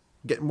things.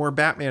 Getting more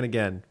Batman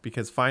again,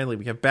 because finally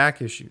we have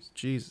back issues.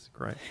 Jesus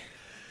Christ.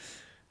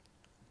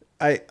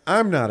 I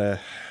don't know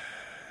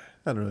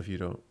if you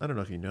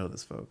know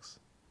this, folks.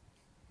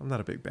 I'm not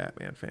a big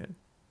Batman fan.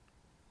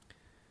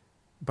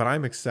 But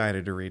I'm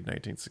excited to read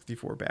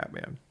 1964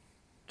 Batman.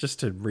 Just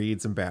to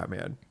read some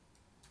Batman.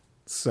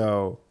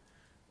 So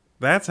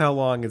that's how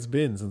long it's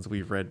been since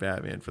we've read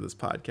Batman for this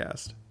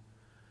podcast.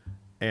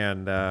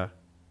 And we're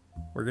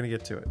going to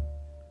get to it.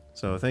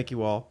 So thank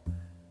you all.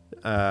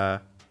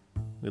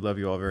 We love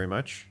you all very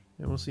much.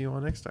 And we'll see you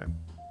all next time.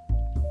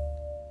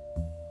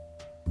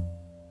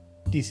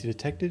 DC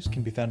Detectives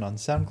can be found on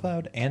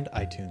SoundCloud and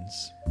iTunes.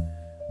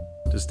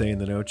 To stay in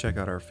the know, check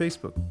out our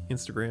Facebook,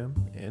 Instagram,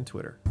 and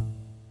Twitter.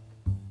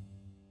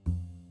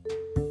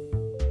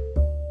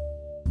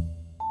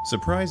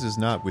 Surprises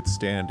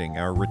notwithstanding,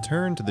 our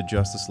return to the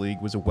Justice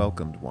League was a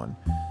welcomed one.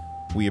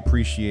 We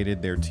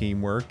appreciated their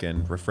teamwork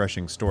and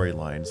refreshing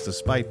storylines,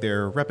 despite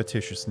their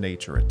repetitious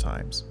nature at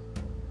times.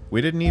 We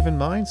didn't even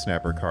mind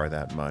Snapper Carr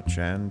that much,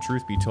 and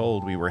truth be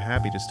told, we were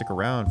happy to stick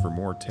around for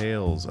more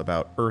tales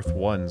about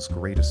Earth-1's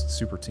greatest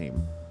super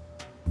team.